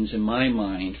confirmations in my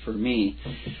mind, for me,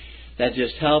 that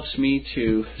just helps me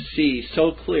to see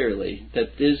so clearly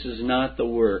that this is not the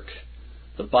work.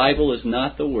 The Bible is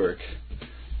not the work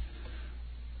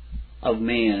of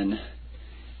man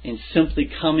in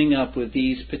simply coming up with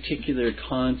these particular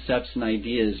concepts and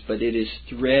ideas, but it is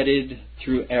threaded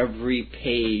through every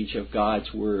page of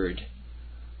God's Word.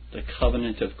 The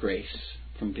covenant of grace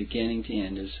from beginning to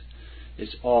end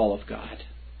is all of God.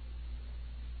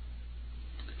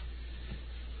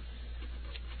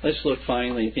 Let's look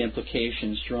finally at the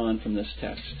implications drawn from this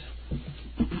text.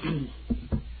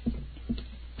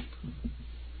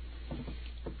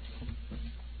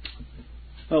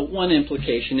 Well, one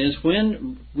implication is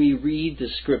when we read the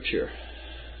Scripture,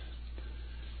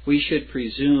 we should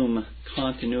presume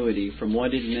continuity from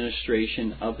one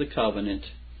administration of the covenant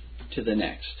to the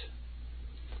next.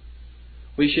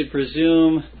 We should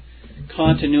presume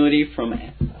continuity from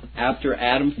after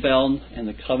Adam fell and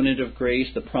the covenant of grace,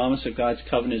 the promise of God's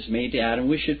covenant is made to Adam.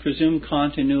 We should presume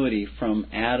continuity from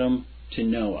Adam to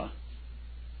Noah,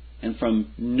 and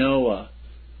from Noah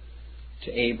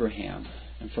to Abraham,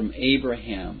 and from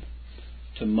Abraham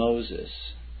to Moses,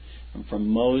 and from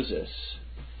Moses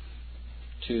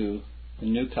to the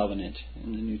new covenant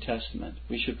in the New Testament.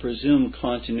 We should presume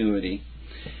continuity.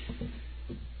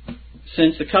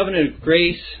 Since the covenant of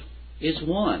grace is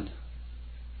one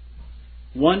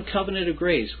covenant of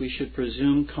grace, we should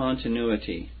presume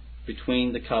continuity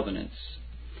between the covenants,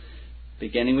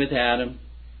 beginning with Adam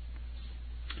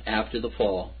after the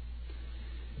fall.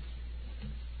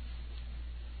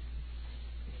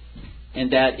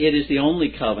 And that it is the only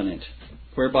covenant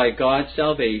whereby God's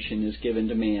salvation is given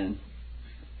to man.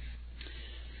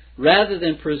 Rather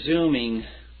than presuming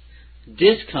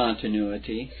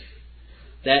discontinuity,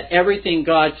 that everything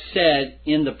God said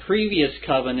in the previous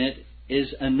covenant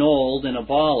is annulled and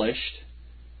abolished,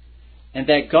 and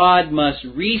that God must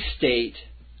restate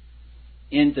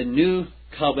in the new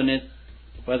covenant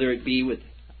whether it be with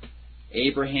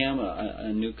Abraham,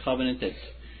 a new covenant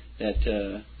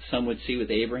that some would see with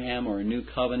Abraham, or a new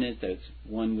covenant that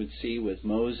one would see with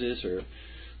Moses or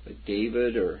with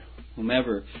David or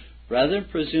whomever. Rather than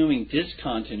presuming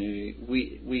discontinuity,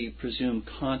 we presume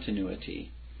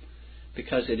continuity,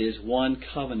 because it is one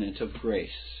covenant of grace,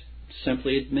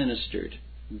 simply administered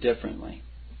differently.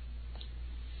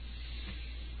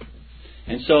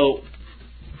 And so,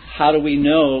 how do we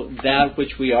know that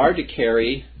which we are to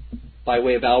carry by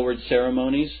way of outward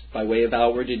ceremonies, by way of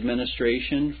outward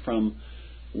administration from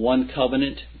one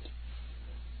covenant,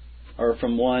 or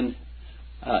from one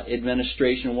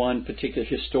administration, one particular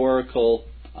historical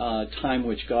time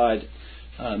which God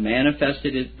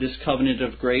manifested this covenant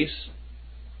of grace?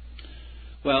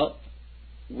 Well,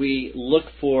 we look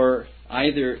for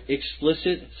either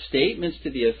explicit statements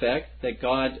to the effect that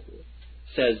God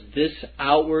says this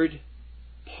outward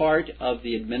part of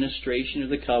the administration of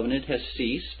the covenant has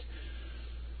ceased,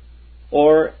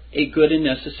 or a good and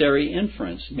necessary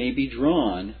inference may be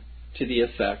drawn to the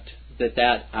effect that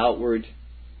that outward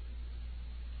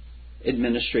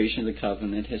administration of the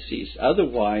covenant has ceased.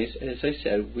 Otherwise, as I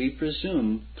said, we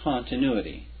presume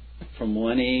continuity from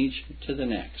one age to the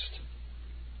next.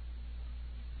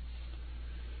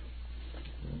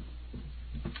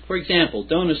 For example,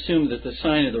 don't assume that the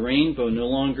sign of the rainbow no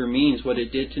longer means what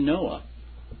it did to Noah,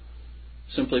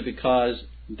 simply because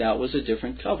that was a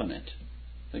different covenant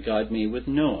that God made with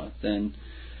Noah. Then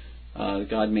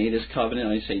God made His covenant.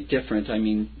 I say different, I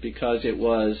mean because it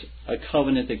was a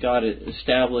covenant that God had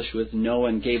established with Noah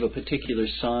and gave a particular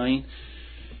sign.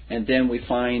 And then we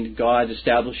find God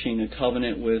establishing a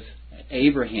covenant with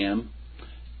Abraham.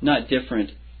 Not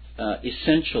different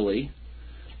essentially,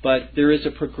 but there is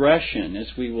a progression, as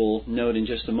we will note in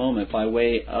just a moment, by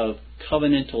way of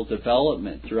covenantal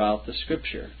development throughout the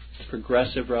Scripture.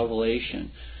 Progressive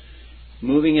revelation,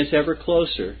 moving us ever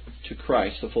closer to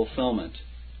Christ, the fulfillment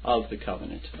of the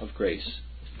covenant of grace.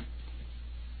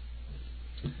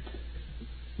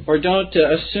 Or don't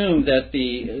assume that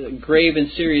the grave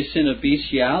and serious sin of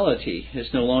bestiality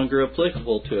is no longer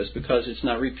applicable to us because it's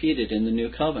not repeated in the new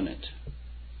covenant.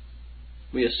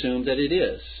 We assume that it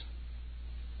is.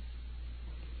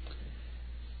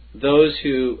 Those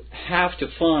who have to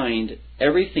find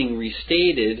everything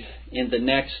restated in the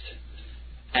next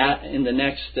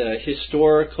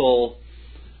historical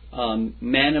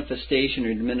manifestation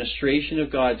or administration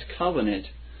of God's covenant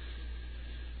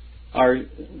are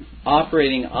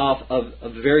operating off of a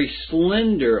very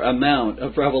slender amount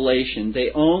of revelation. They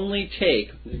only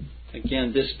take,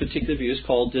 again, this particular view is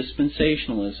called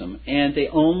dispensationalism, and they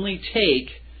only take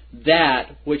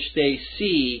that which they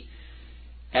see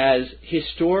as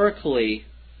historically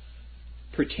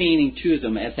pertaining to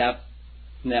them at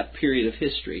that period of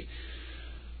history,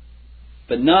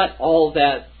 but not all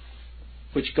that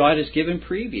which God has given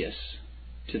previous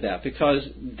to that, because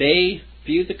they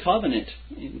view the covenant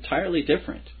entirely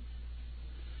different.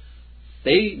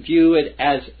 They view it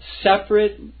as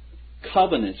separate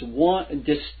covenants, one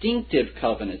distinctive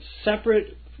covenants,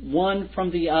 separate one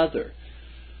from the other.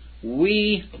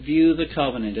 We view the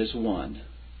covenant as one.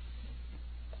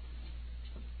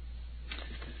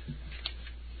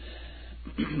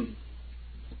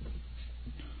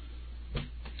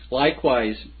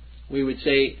 Likewise, we would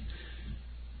say,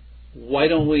 why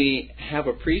don't we have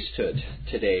a priesthood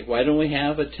today? Why don't we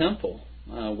have a temple?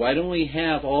 Why don't we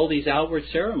have all these outward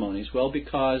ceremonies? Well,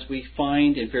 because we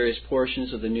find in various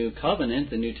portions of the New Covenant,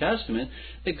 the New Testament,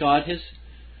 that God has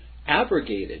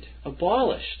abrogated,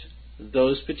 abolished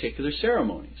those particular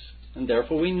ceremonies. And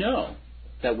therefore we know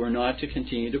that we're not to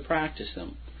continue to practice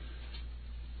them.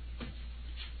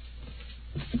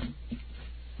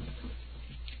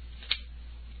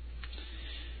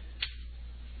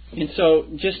 And so,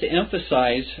 just to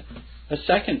emphasize a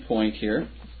second point here,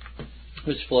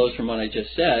 which flows from what I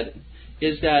just said,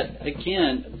 is that,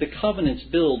 again, the covenants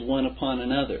build one upon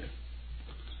another.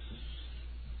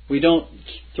 We don't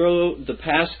throw the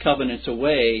past covenants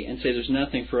away and say there's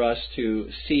nothing for us to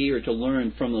see or to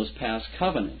learn from those past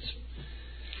covenants.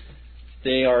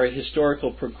 They are a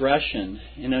historical progression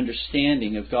and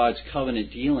understanding of God's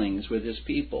covenant dealings with His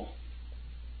people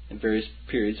in various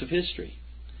periods of history,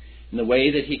 in the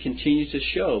way that He continues to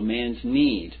show man's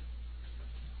need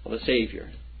of a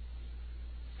Savior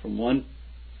from one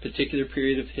particular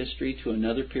period of history to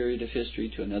another period of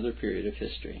history to another period of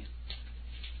history.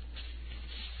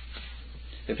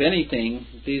 If anything,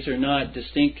 these are not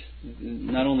distinct,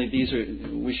 not only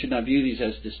we should not view these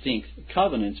as distinct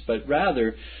covenants, but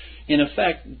rather, in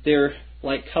effect, they're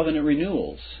like covenant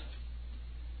renewals.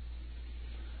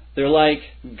 They're like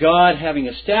God having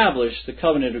established the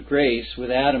covenant of grace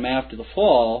with Adam after the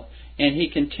fall, and He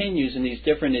continues in these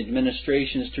different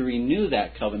administrations to renew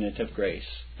that covenant of grace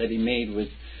that He made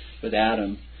with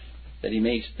Adam, that He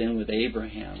makes then with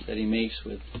Abraham, that He makes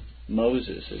with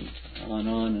Moses, and on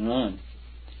and on.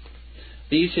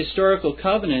 These historical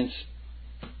covenants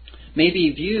may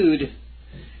be viewed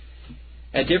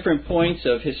at different points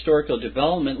of historical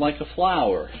development like a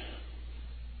flower.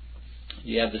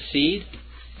 You have the seed,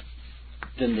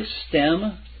 then the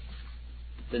stem,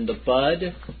 then the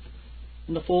bud,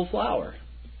 and the full flower.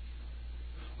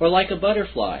 Or like a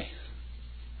butterfly,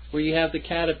 where you have the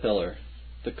caterpillar,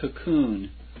 the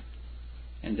cocoon,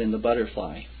 and then the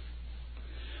butterfly.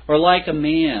 Or like a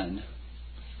man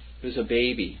who's a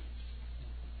baby,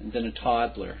 and then a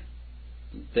toddler,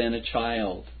 then a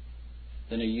child,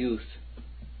 then a youth,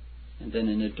 and then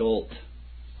an adult.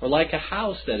 Or like a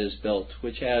house that is built,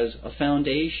 which has a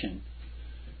foundation,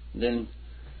 then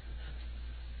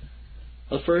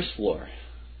the first floor,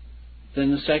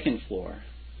 then the second floor.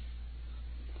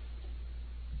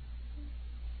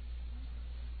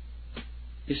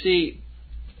 You see,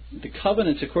 the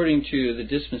covenants, according to the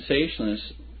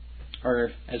dispensationalists,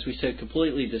 are, as we said,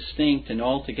 completely distinct and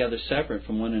altogether separate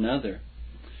from one another.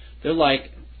 They're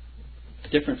like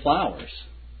different flowers.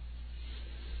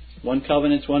 One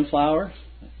covenant's one flower,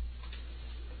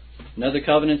 another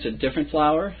covenant's a different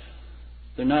flower.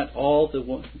 They're not all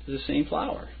the same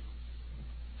flower.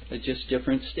 They're just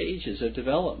different stages of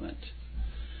development.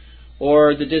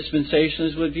 Or the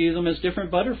dispensationalists would view them as different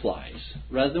butterflies,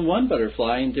 rather than one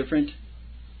butterfly in different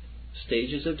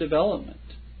stages of development.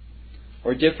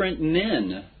 Or different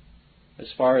men, as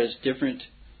far as different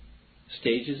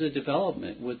stages of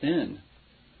development within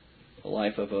the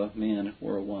life of a man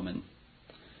or a woman.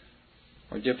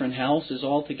 Or different houses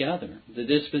altogether. The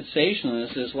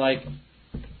dispensationalist is like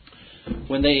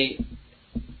when they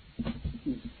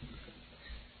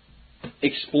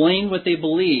explain what they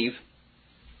believe,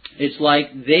 it's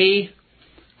like they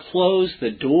close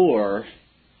the door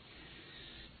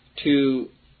to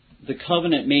the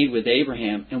covenant made with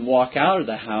Abraham and walk out of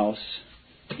the house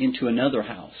into another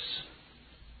house.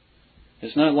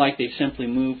 It's not like they simply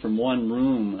move from one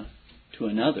room to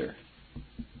another.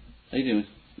 They do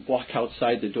walk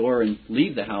outside the door and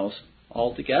leave the house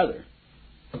altogether.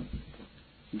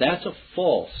 That's a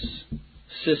false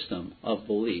system of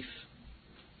belief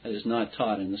that is not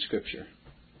taught in the Scripture,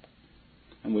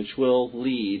 and which will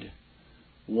lead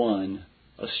one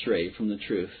astray from the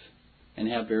truth and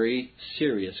have very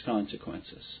serious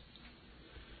consequences.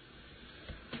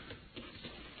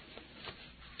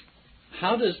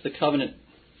 How does this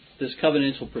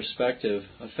covenantal perspective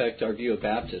affect our view of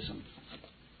baptism?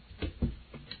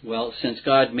 Well, since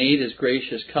God made His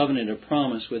gracious covenant of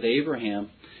promise with Abraham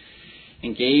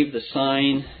and gave the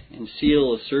sign and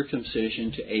seal of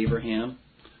circumcision to Abraham,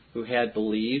 who had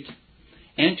believed,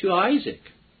 and to Isaac,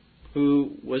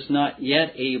 who was not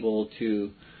yet able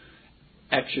to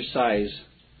exercise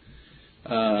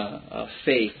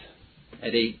faith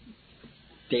at 8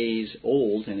 days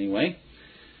old anyway.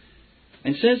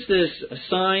 And since this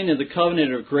sign of the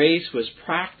covenant of grace was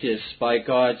practiced by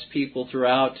God's people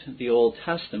throughout the Old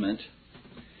Testament,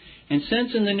 and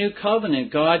since in the New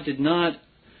Covenant God did not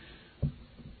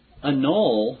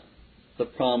annul the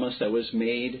promise that was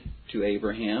made to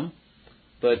Abraham,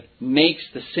 but makes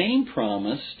the same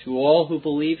promise to all who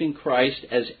believe in Christ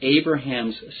as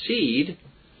Abraham's seed,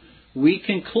 we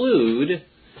conclude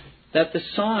that the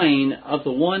sign of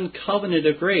the one covenant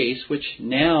of grace, which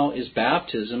now is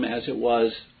baptism as it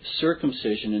was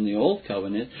circumcision in the Old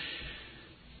Covenant,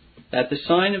 that the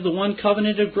sign of the one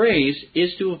covenant of grace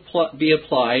is to be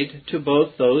applied to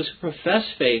both those who profess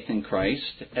faith in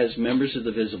Christ as members of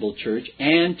the visible church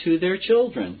and to their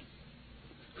children,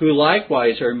 who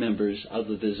likewise are members of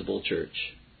the visible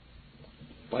church,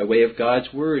 by way of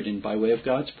God's word and by way of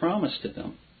God's promise to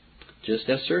them. Just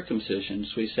as circumcision,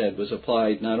 as we said, was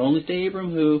applied not only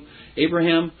to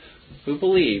Abraham who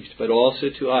believed, but also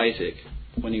to Isaac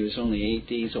when he was only 8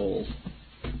 days old.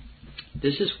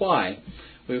 This is why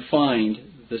we find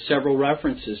the several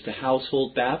references to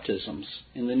household baptisms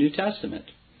in the New Testament.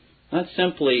 Not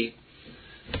simply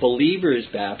believers'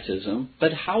 baptism,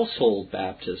 but household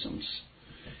baptisms,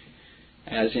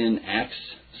 as in Acts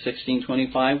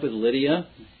 16:25 with Lydia,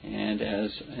 and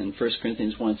as in 1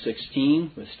 Corinthians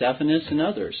 1:16 with Stephanus and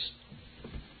others.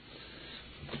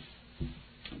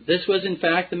 This was in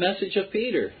fact the message of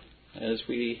Peter, as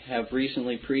we have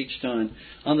recently preached on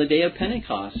the day of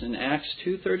Pentecost in Acts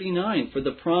 2:39, for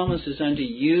the promise is unto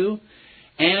you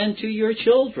and to your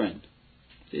children.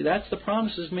 See, that's the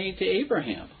promises made to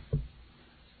Abraham.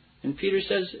 And Peter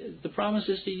says the promise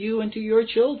is to you and to your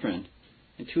children,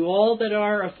 and to all that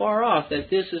are afar off, that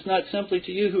this is not simply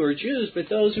to you who are Jews, but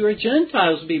those who are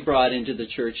Gentiles will be brought into the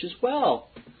church as well,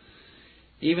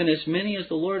 even as many as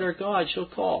the Lord our God shall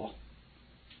call.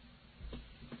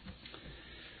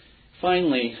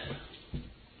 Finally,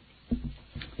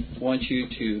 I want you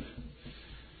to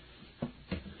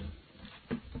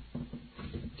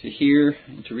hear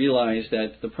and to realize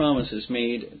that the promise is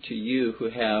made to you who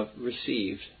have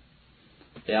received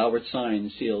the outward sign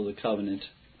and seal of the covenant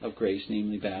of grace,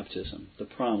 namely baptism. The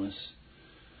promise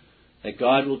that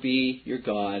God will be your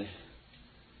God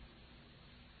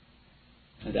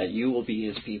and that you will be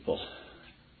His people.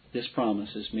 This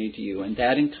promise is made to you, and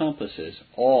that encompasses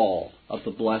all of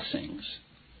the blessings.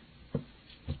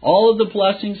 All of the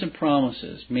blessings and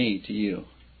promises made to you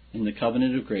in the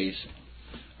covenant of grace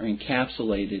are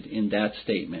encapsulated in that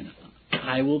statement.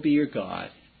 I will be your God,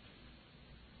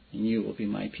 and you will be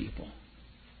my people.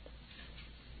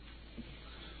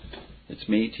 It's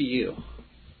made to you.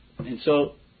 And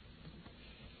so,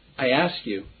 I ask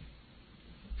you,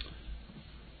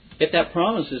 if that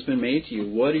promise has been made to you,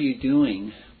 what are you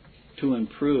doing to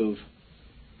improve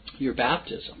your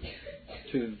baptism?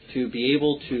 To be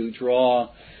able to draw,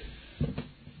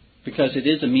 because it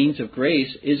is a means of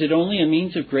grace. Is it only a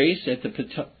means of grace at the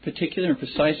particular and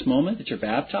precise moment that you're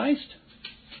baptized?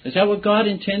 Is that what God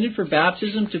intended for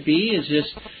baptism to be?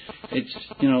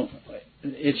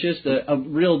 It's just a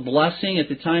real blessing at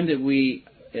the time that we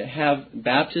have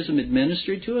baptism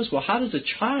administered to us? Well, how does a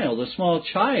small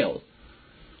child,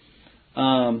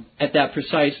 at that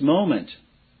precise moment,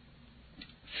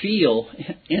 feel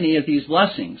any of these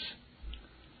blessings?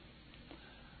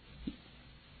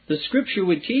 The Scripture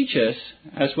would teach us,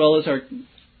 as well as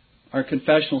our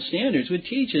confessional standards, would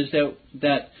teach us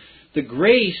that the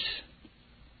grace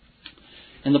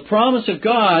and the promise of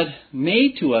God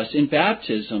made to us in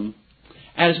baptism,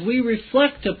 as we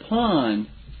reflect upon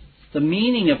the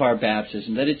meaning of our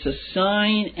baptism, that it's a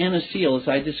sign and a seal, as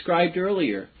I described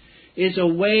earlier, is a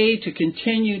way to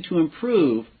continue to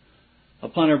improve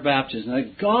upon our baptism.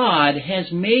 That God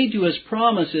has made to us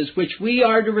promises which we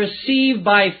are to receive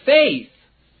by faith.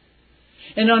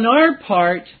 And on our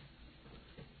part,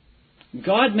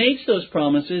 God makes those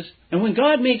promises, and when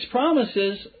God makes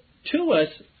promises to us,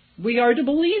 we are to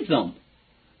believe them.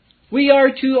 We are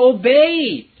to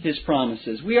obey His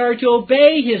promises. We are to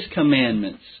obey His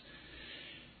commandments.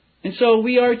 And so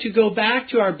we are to go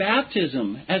back to our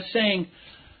baptism as saying,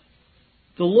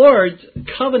 the Lord's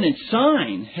covenant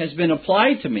sign has been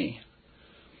applied to me.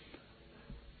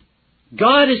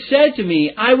 God has said to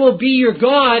me, I will be your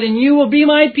God and you will be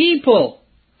my people.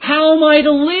 How am I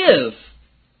to live?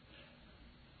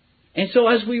 And so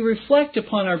as we reflect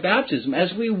upon our baptism,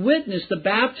 as we witness the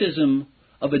baptism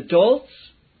of adults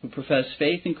who profess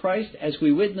faith in Christ, as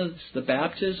we witness the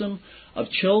baptism of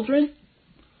children,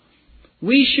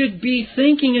 we should be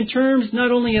thinking in terms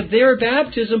not only of their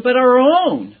baptism, but our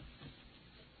own.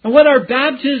 And what our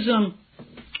baptism,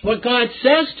 what God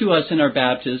says to us in our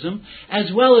baptism,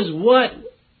 as well as what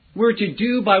we're to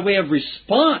do by way of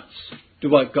response to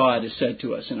what God has said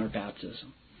to us in our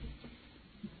baptism.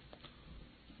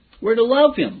 We're to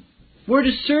love Him. We're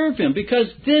to serve Him, because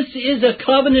this is a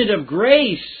covenant of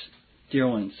grace, dear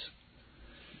ones.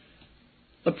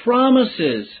 The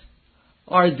promises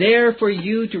are there for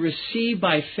you to receive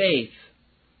by faith.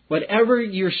 Whatever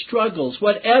your struggles,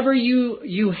 whatever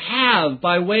you have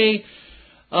by way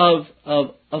of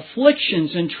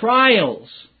afflictions and trials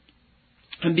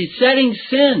and besetting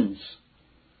sins,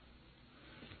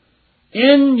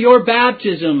 in your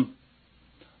baptism,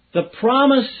 the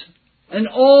promise and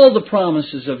all the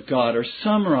promises of God are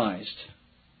summarized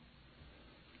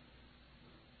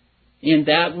in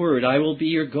that word, I will be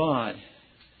your God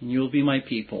and you will be my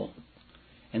people.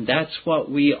 And that's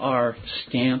what we are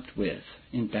stamped with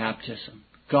in baptism.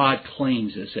 God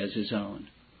claims us as His own.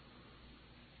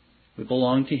 We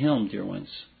belong to Him, dear ones.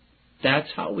 That's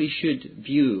how we should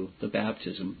view the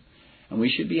baptism. And we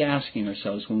should be asking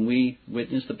ourselves when we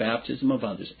witness the baptism of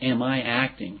others, am I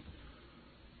acting?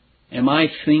 Am I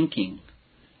thinking?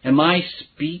 Am I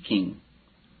speaking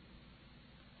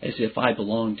as if I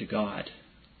belong to God?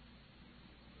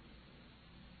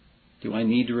 Do I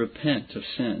need to repent of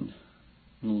sin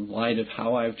in light of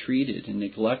how I've treated and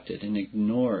neglected and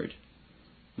ignored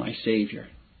my Savior?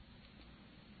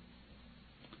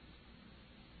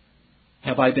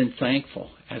 Have I been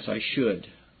thankful, as I should,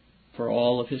 for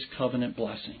all of His covenant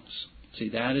blessings? See,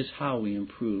 that is how we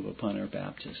improve upon our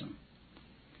baptism.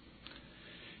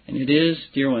 And it is,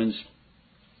 dear ones,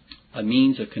 a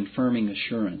means of confirming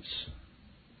assurance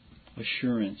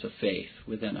of faith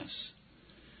within us.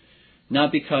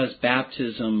 not because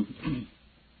baptism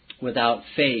without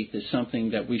faith is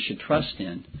something that we should trust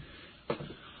in,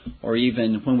 or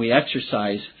even when we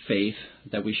exercise faith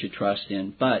that we should trust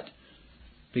in, but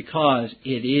because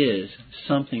it is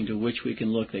something to which we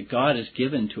can look that God has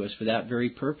given to us for that very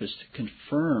purpose, to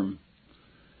confirm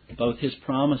both His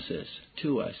promises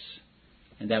to us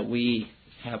and that we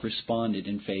have responded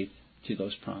in faith to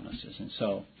those promises. And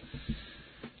so,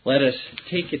 let us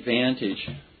take advantage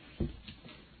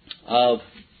of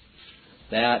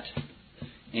that.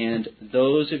 And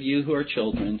those of you who are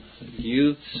children,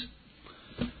 youths,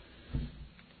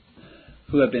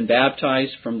 who have been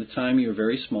baptized from the time you were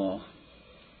very small,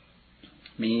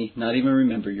 may not even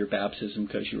remember your baptism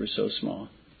because you were so small.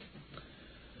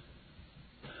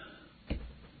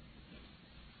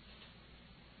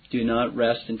 Do not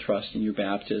rest and trust in your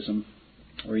baptism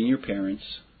or in your parents.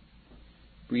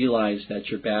 Realize that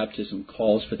your baptism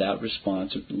calls for that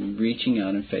response of reaching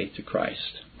out in faith to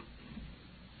Christ.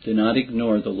 Do not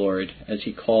ignore the Lord as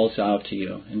He calls out to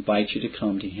you, invites you to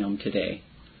come to Him today.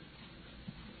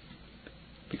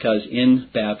 Because in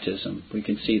baptism we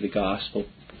can see the gospel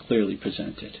clearly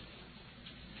presented.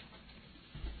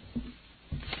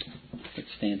 Let's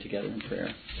stand together in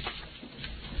prayer.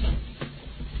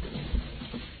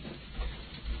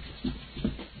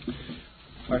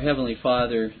 Our Heavenly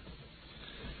Father,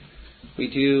 we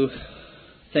do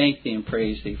thank Thee and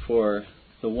praise Thee for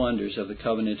the wonders of the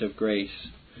covenant of grace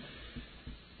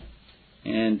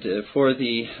and for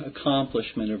the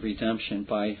accomplishment of redemption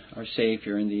by our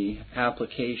Savior and the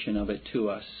application of it to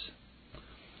us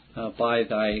by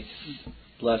Thy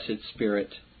blessed Spirit.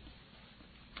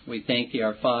 We thank Thee,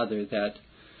 our Father, that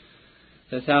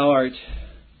Thou art,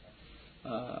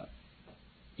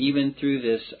 even through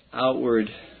this outward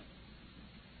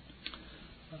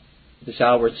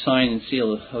sign and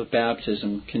seal of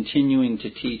baptism, continuing to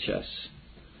teach us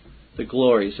the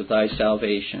glories of Thy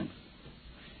salvation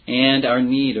and our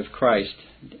need of Christ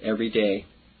every day.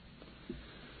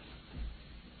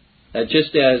 That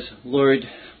just as, Lord,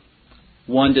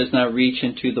 one does not reach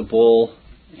into the bowl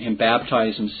and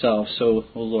baptize himself, so,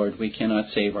 O Lord, we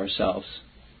cannot save ourselves.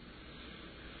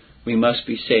 We must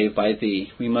be saved by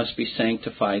Thee. We must be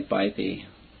sanctified by Thee.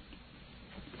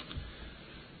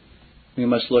 We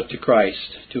must look to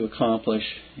Christ to accomplish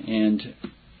and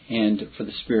for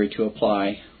the Spirit to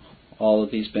apply all of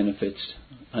these benefits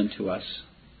unto us.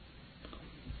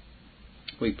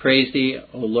 We praise Thee,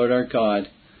 O Lord our God,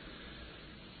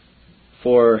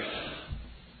 for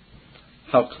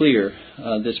how clear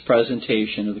this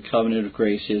presentation of the covenant of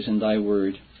grace is in Thy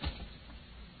Word.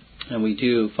 And we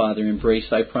do, Father, embrace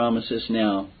Thy promises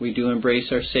now. We do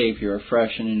embrace our Savior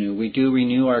afresh and anew. We do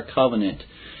renew our covenant,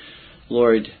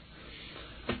 Lord,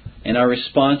 and our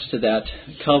response to that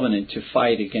covenant to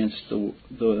fight against the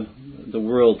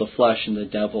world, the flesh, and the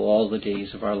devil all the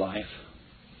days of our life.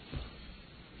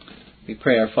 We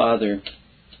pray, our Father,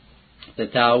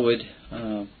 that Thou would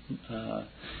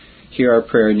hear our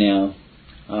prayer now,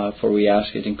 for we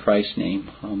ask it in Christ's name.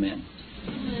 Amen.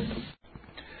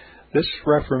 This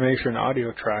Reformation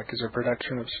audio track is a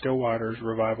production of Still Waters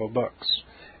Revival Books.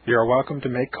 You are welcome to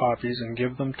make copies and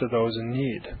give them to those in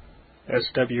need.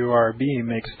 SWRB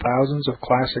makes thousands of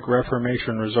classic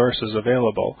Reformation resources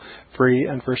available, free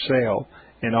and for sale,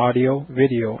 in audio,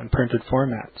 video, and printed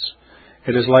formats.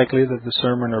 It is likely that the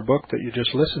sermon or book that you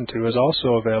just listened to is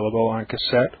also available on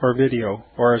cassette or video,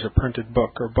 or as a printed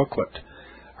book or booklet.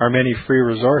 Our many free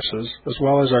resources, as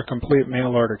well as our complete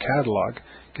mail-order catalog,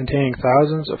 containing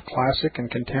thousands of classic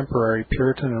and contemporary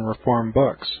Puritan and Reformed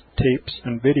books, tapes,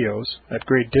 and videos at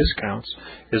great discounts,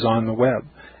 is on the web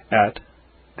at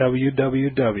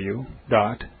www.swrb.com.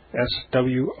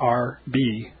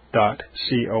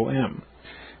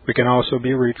 We can also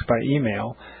be reached by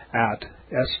email at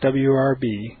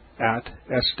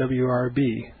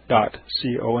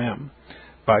swrb@swrb.com,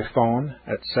 by phone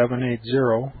at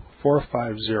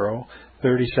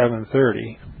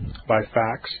 780-450-3730, by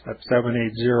fax at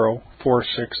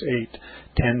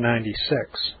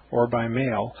 780-468-1096, or by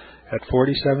mail at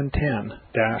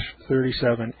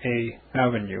 4710-37A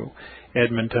Avenue,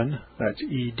 Edmonton, that's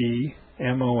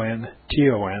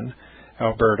Edmonton,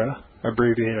 Alberta,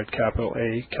 abbreviated capital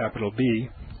A, capital B,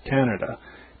 Canada,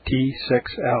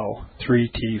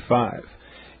 T6L3T5.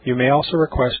 You may also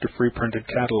request a free printed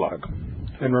catalog.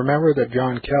 And remember that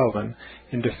John Calvin,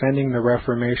 in defending the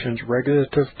Reformation's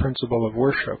regulative principle of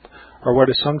worship, or what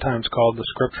is sometimes called the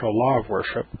scriptural law of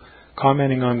worship,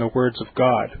 commenting on the words of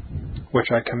God,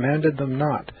 which I commanded them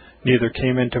not, neither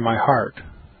came into my heart,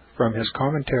 from his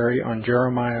commentary on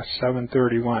Jeremiah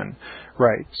 7:31,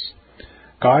 writes,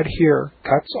 God here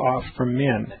cuts off from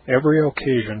men every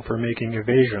occasion for making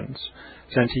evasions,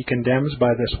 since he condemns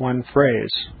by this one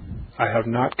phrase, "I have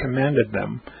not commanded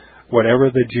them,"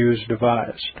 whatever the Jews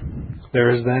devised. There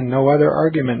is then no other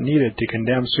argument needed to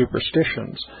condemn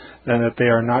superstitions than that they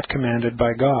are not commanded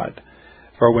by God.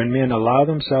 For when men allow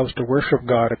themselves to worship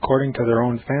God according to their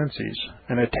own fancies,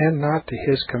 and attend not to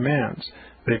his commands,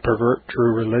 they pervert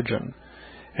true religion.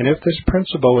 And if this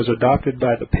principle was adopted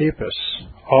by the Papists,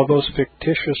 all those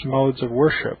fictitious modes of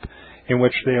worship in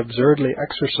which they absurdly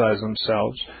exercise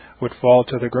themselves would fall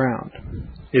to the ground.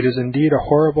 It is indeed a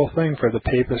horrible thing for the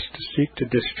Papists to seek to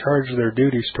discharge their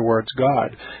duties towards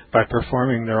God by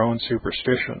performing their own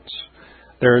superstitions.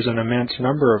 There is an immense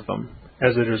number of them,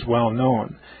 as it is well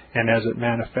known, and as it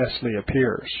manifestly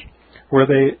appears. Were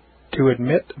they to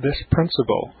admit this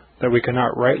principle, that we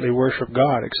cannot rightly worship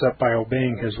God except by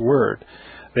obeying his word,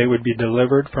 they would be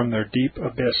delivered from their deep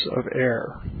abyss of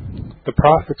error. The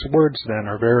prophet's words, then,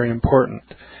 are very important,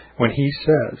 when he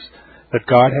says that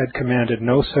God had commanded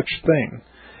no such thing,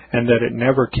 and that it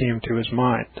never came to his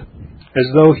mind,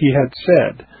 as though he had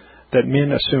said that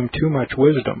men assume too much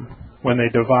wisdom when they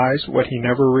devise what he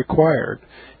never required,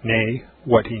 nay,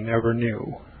 what he never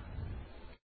knew.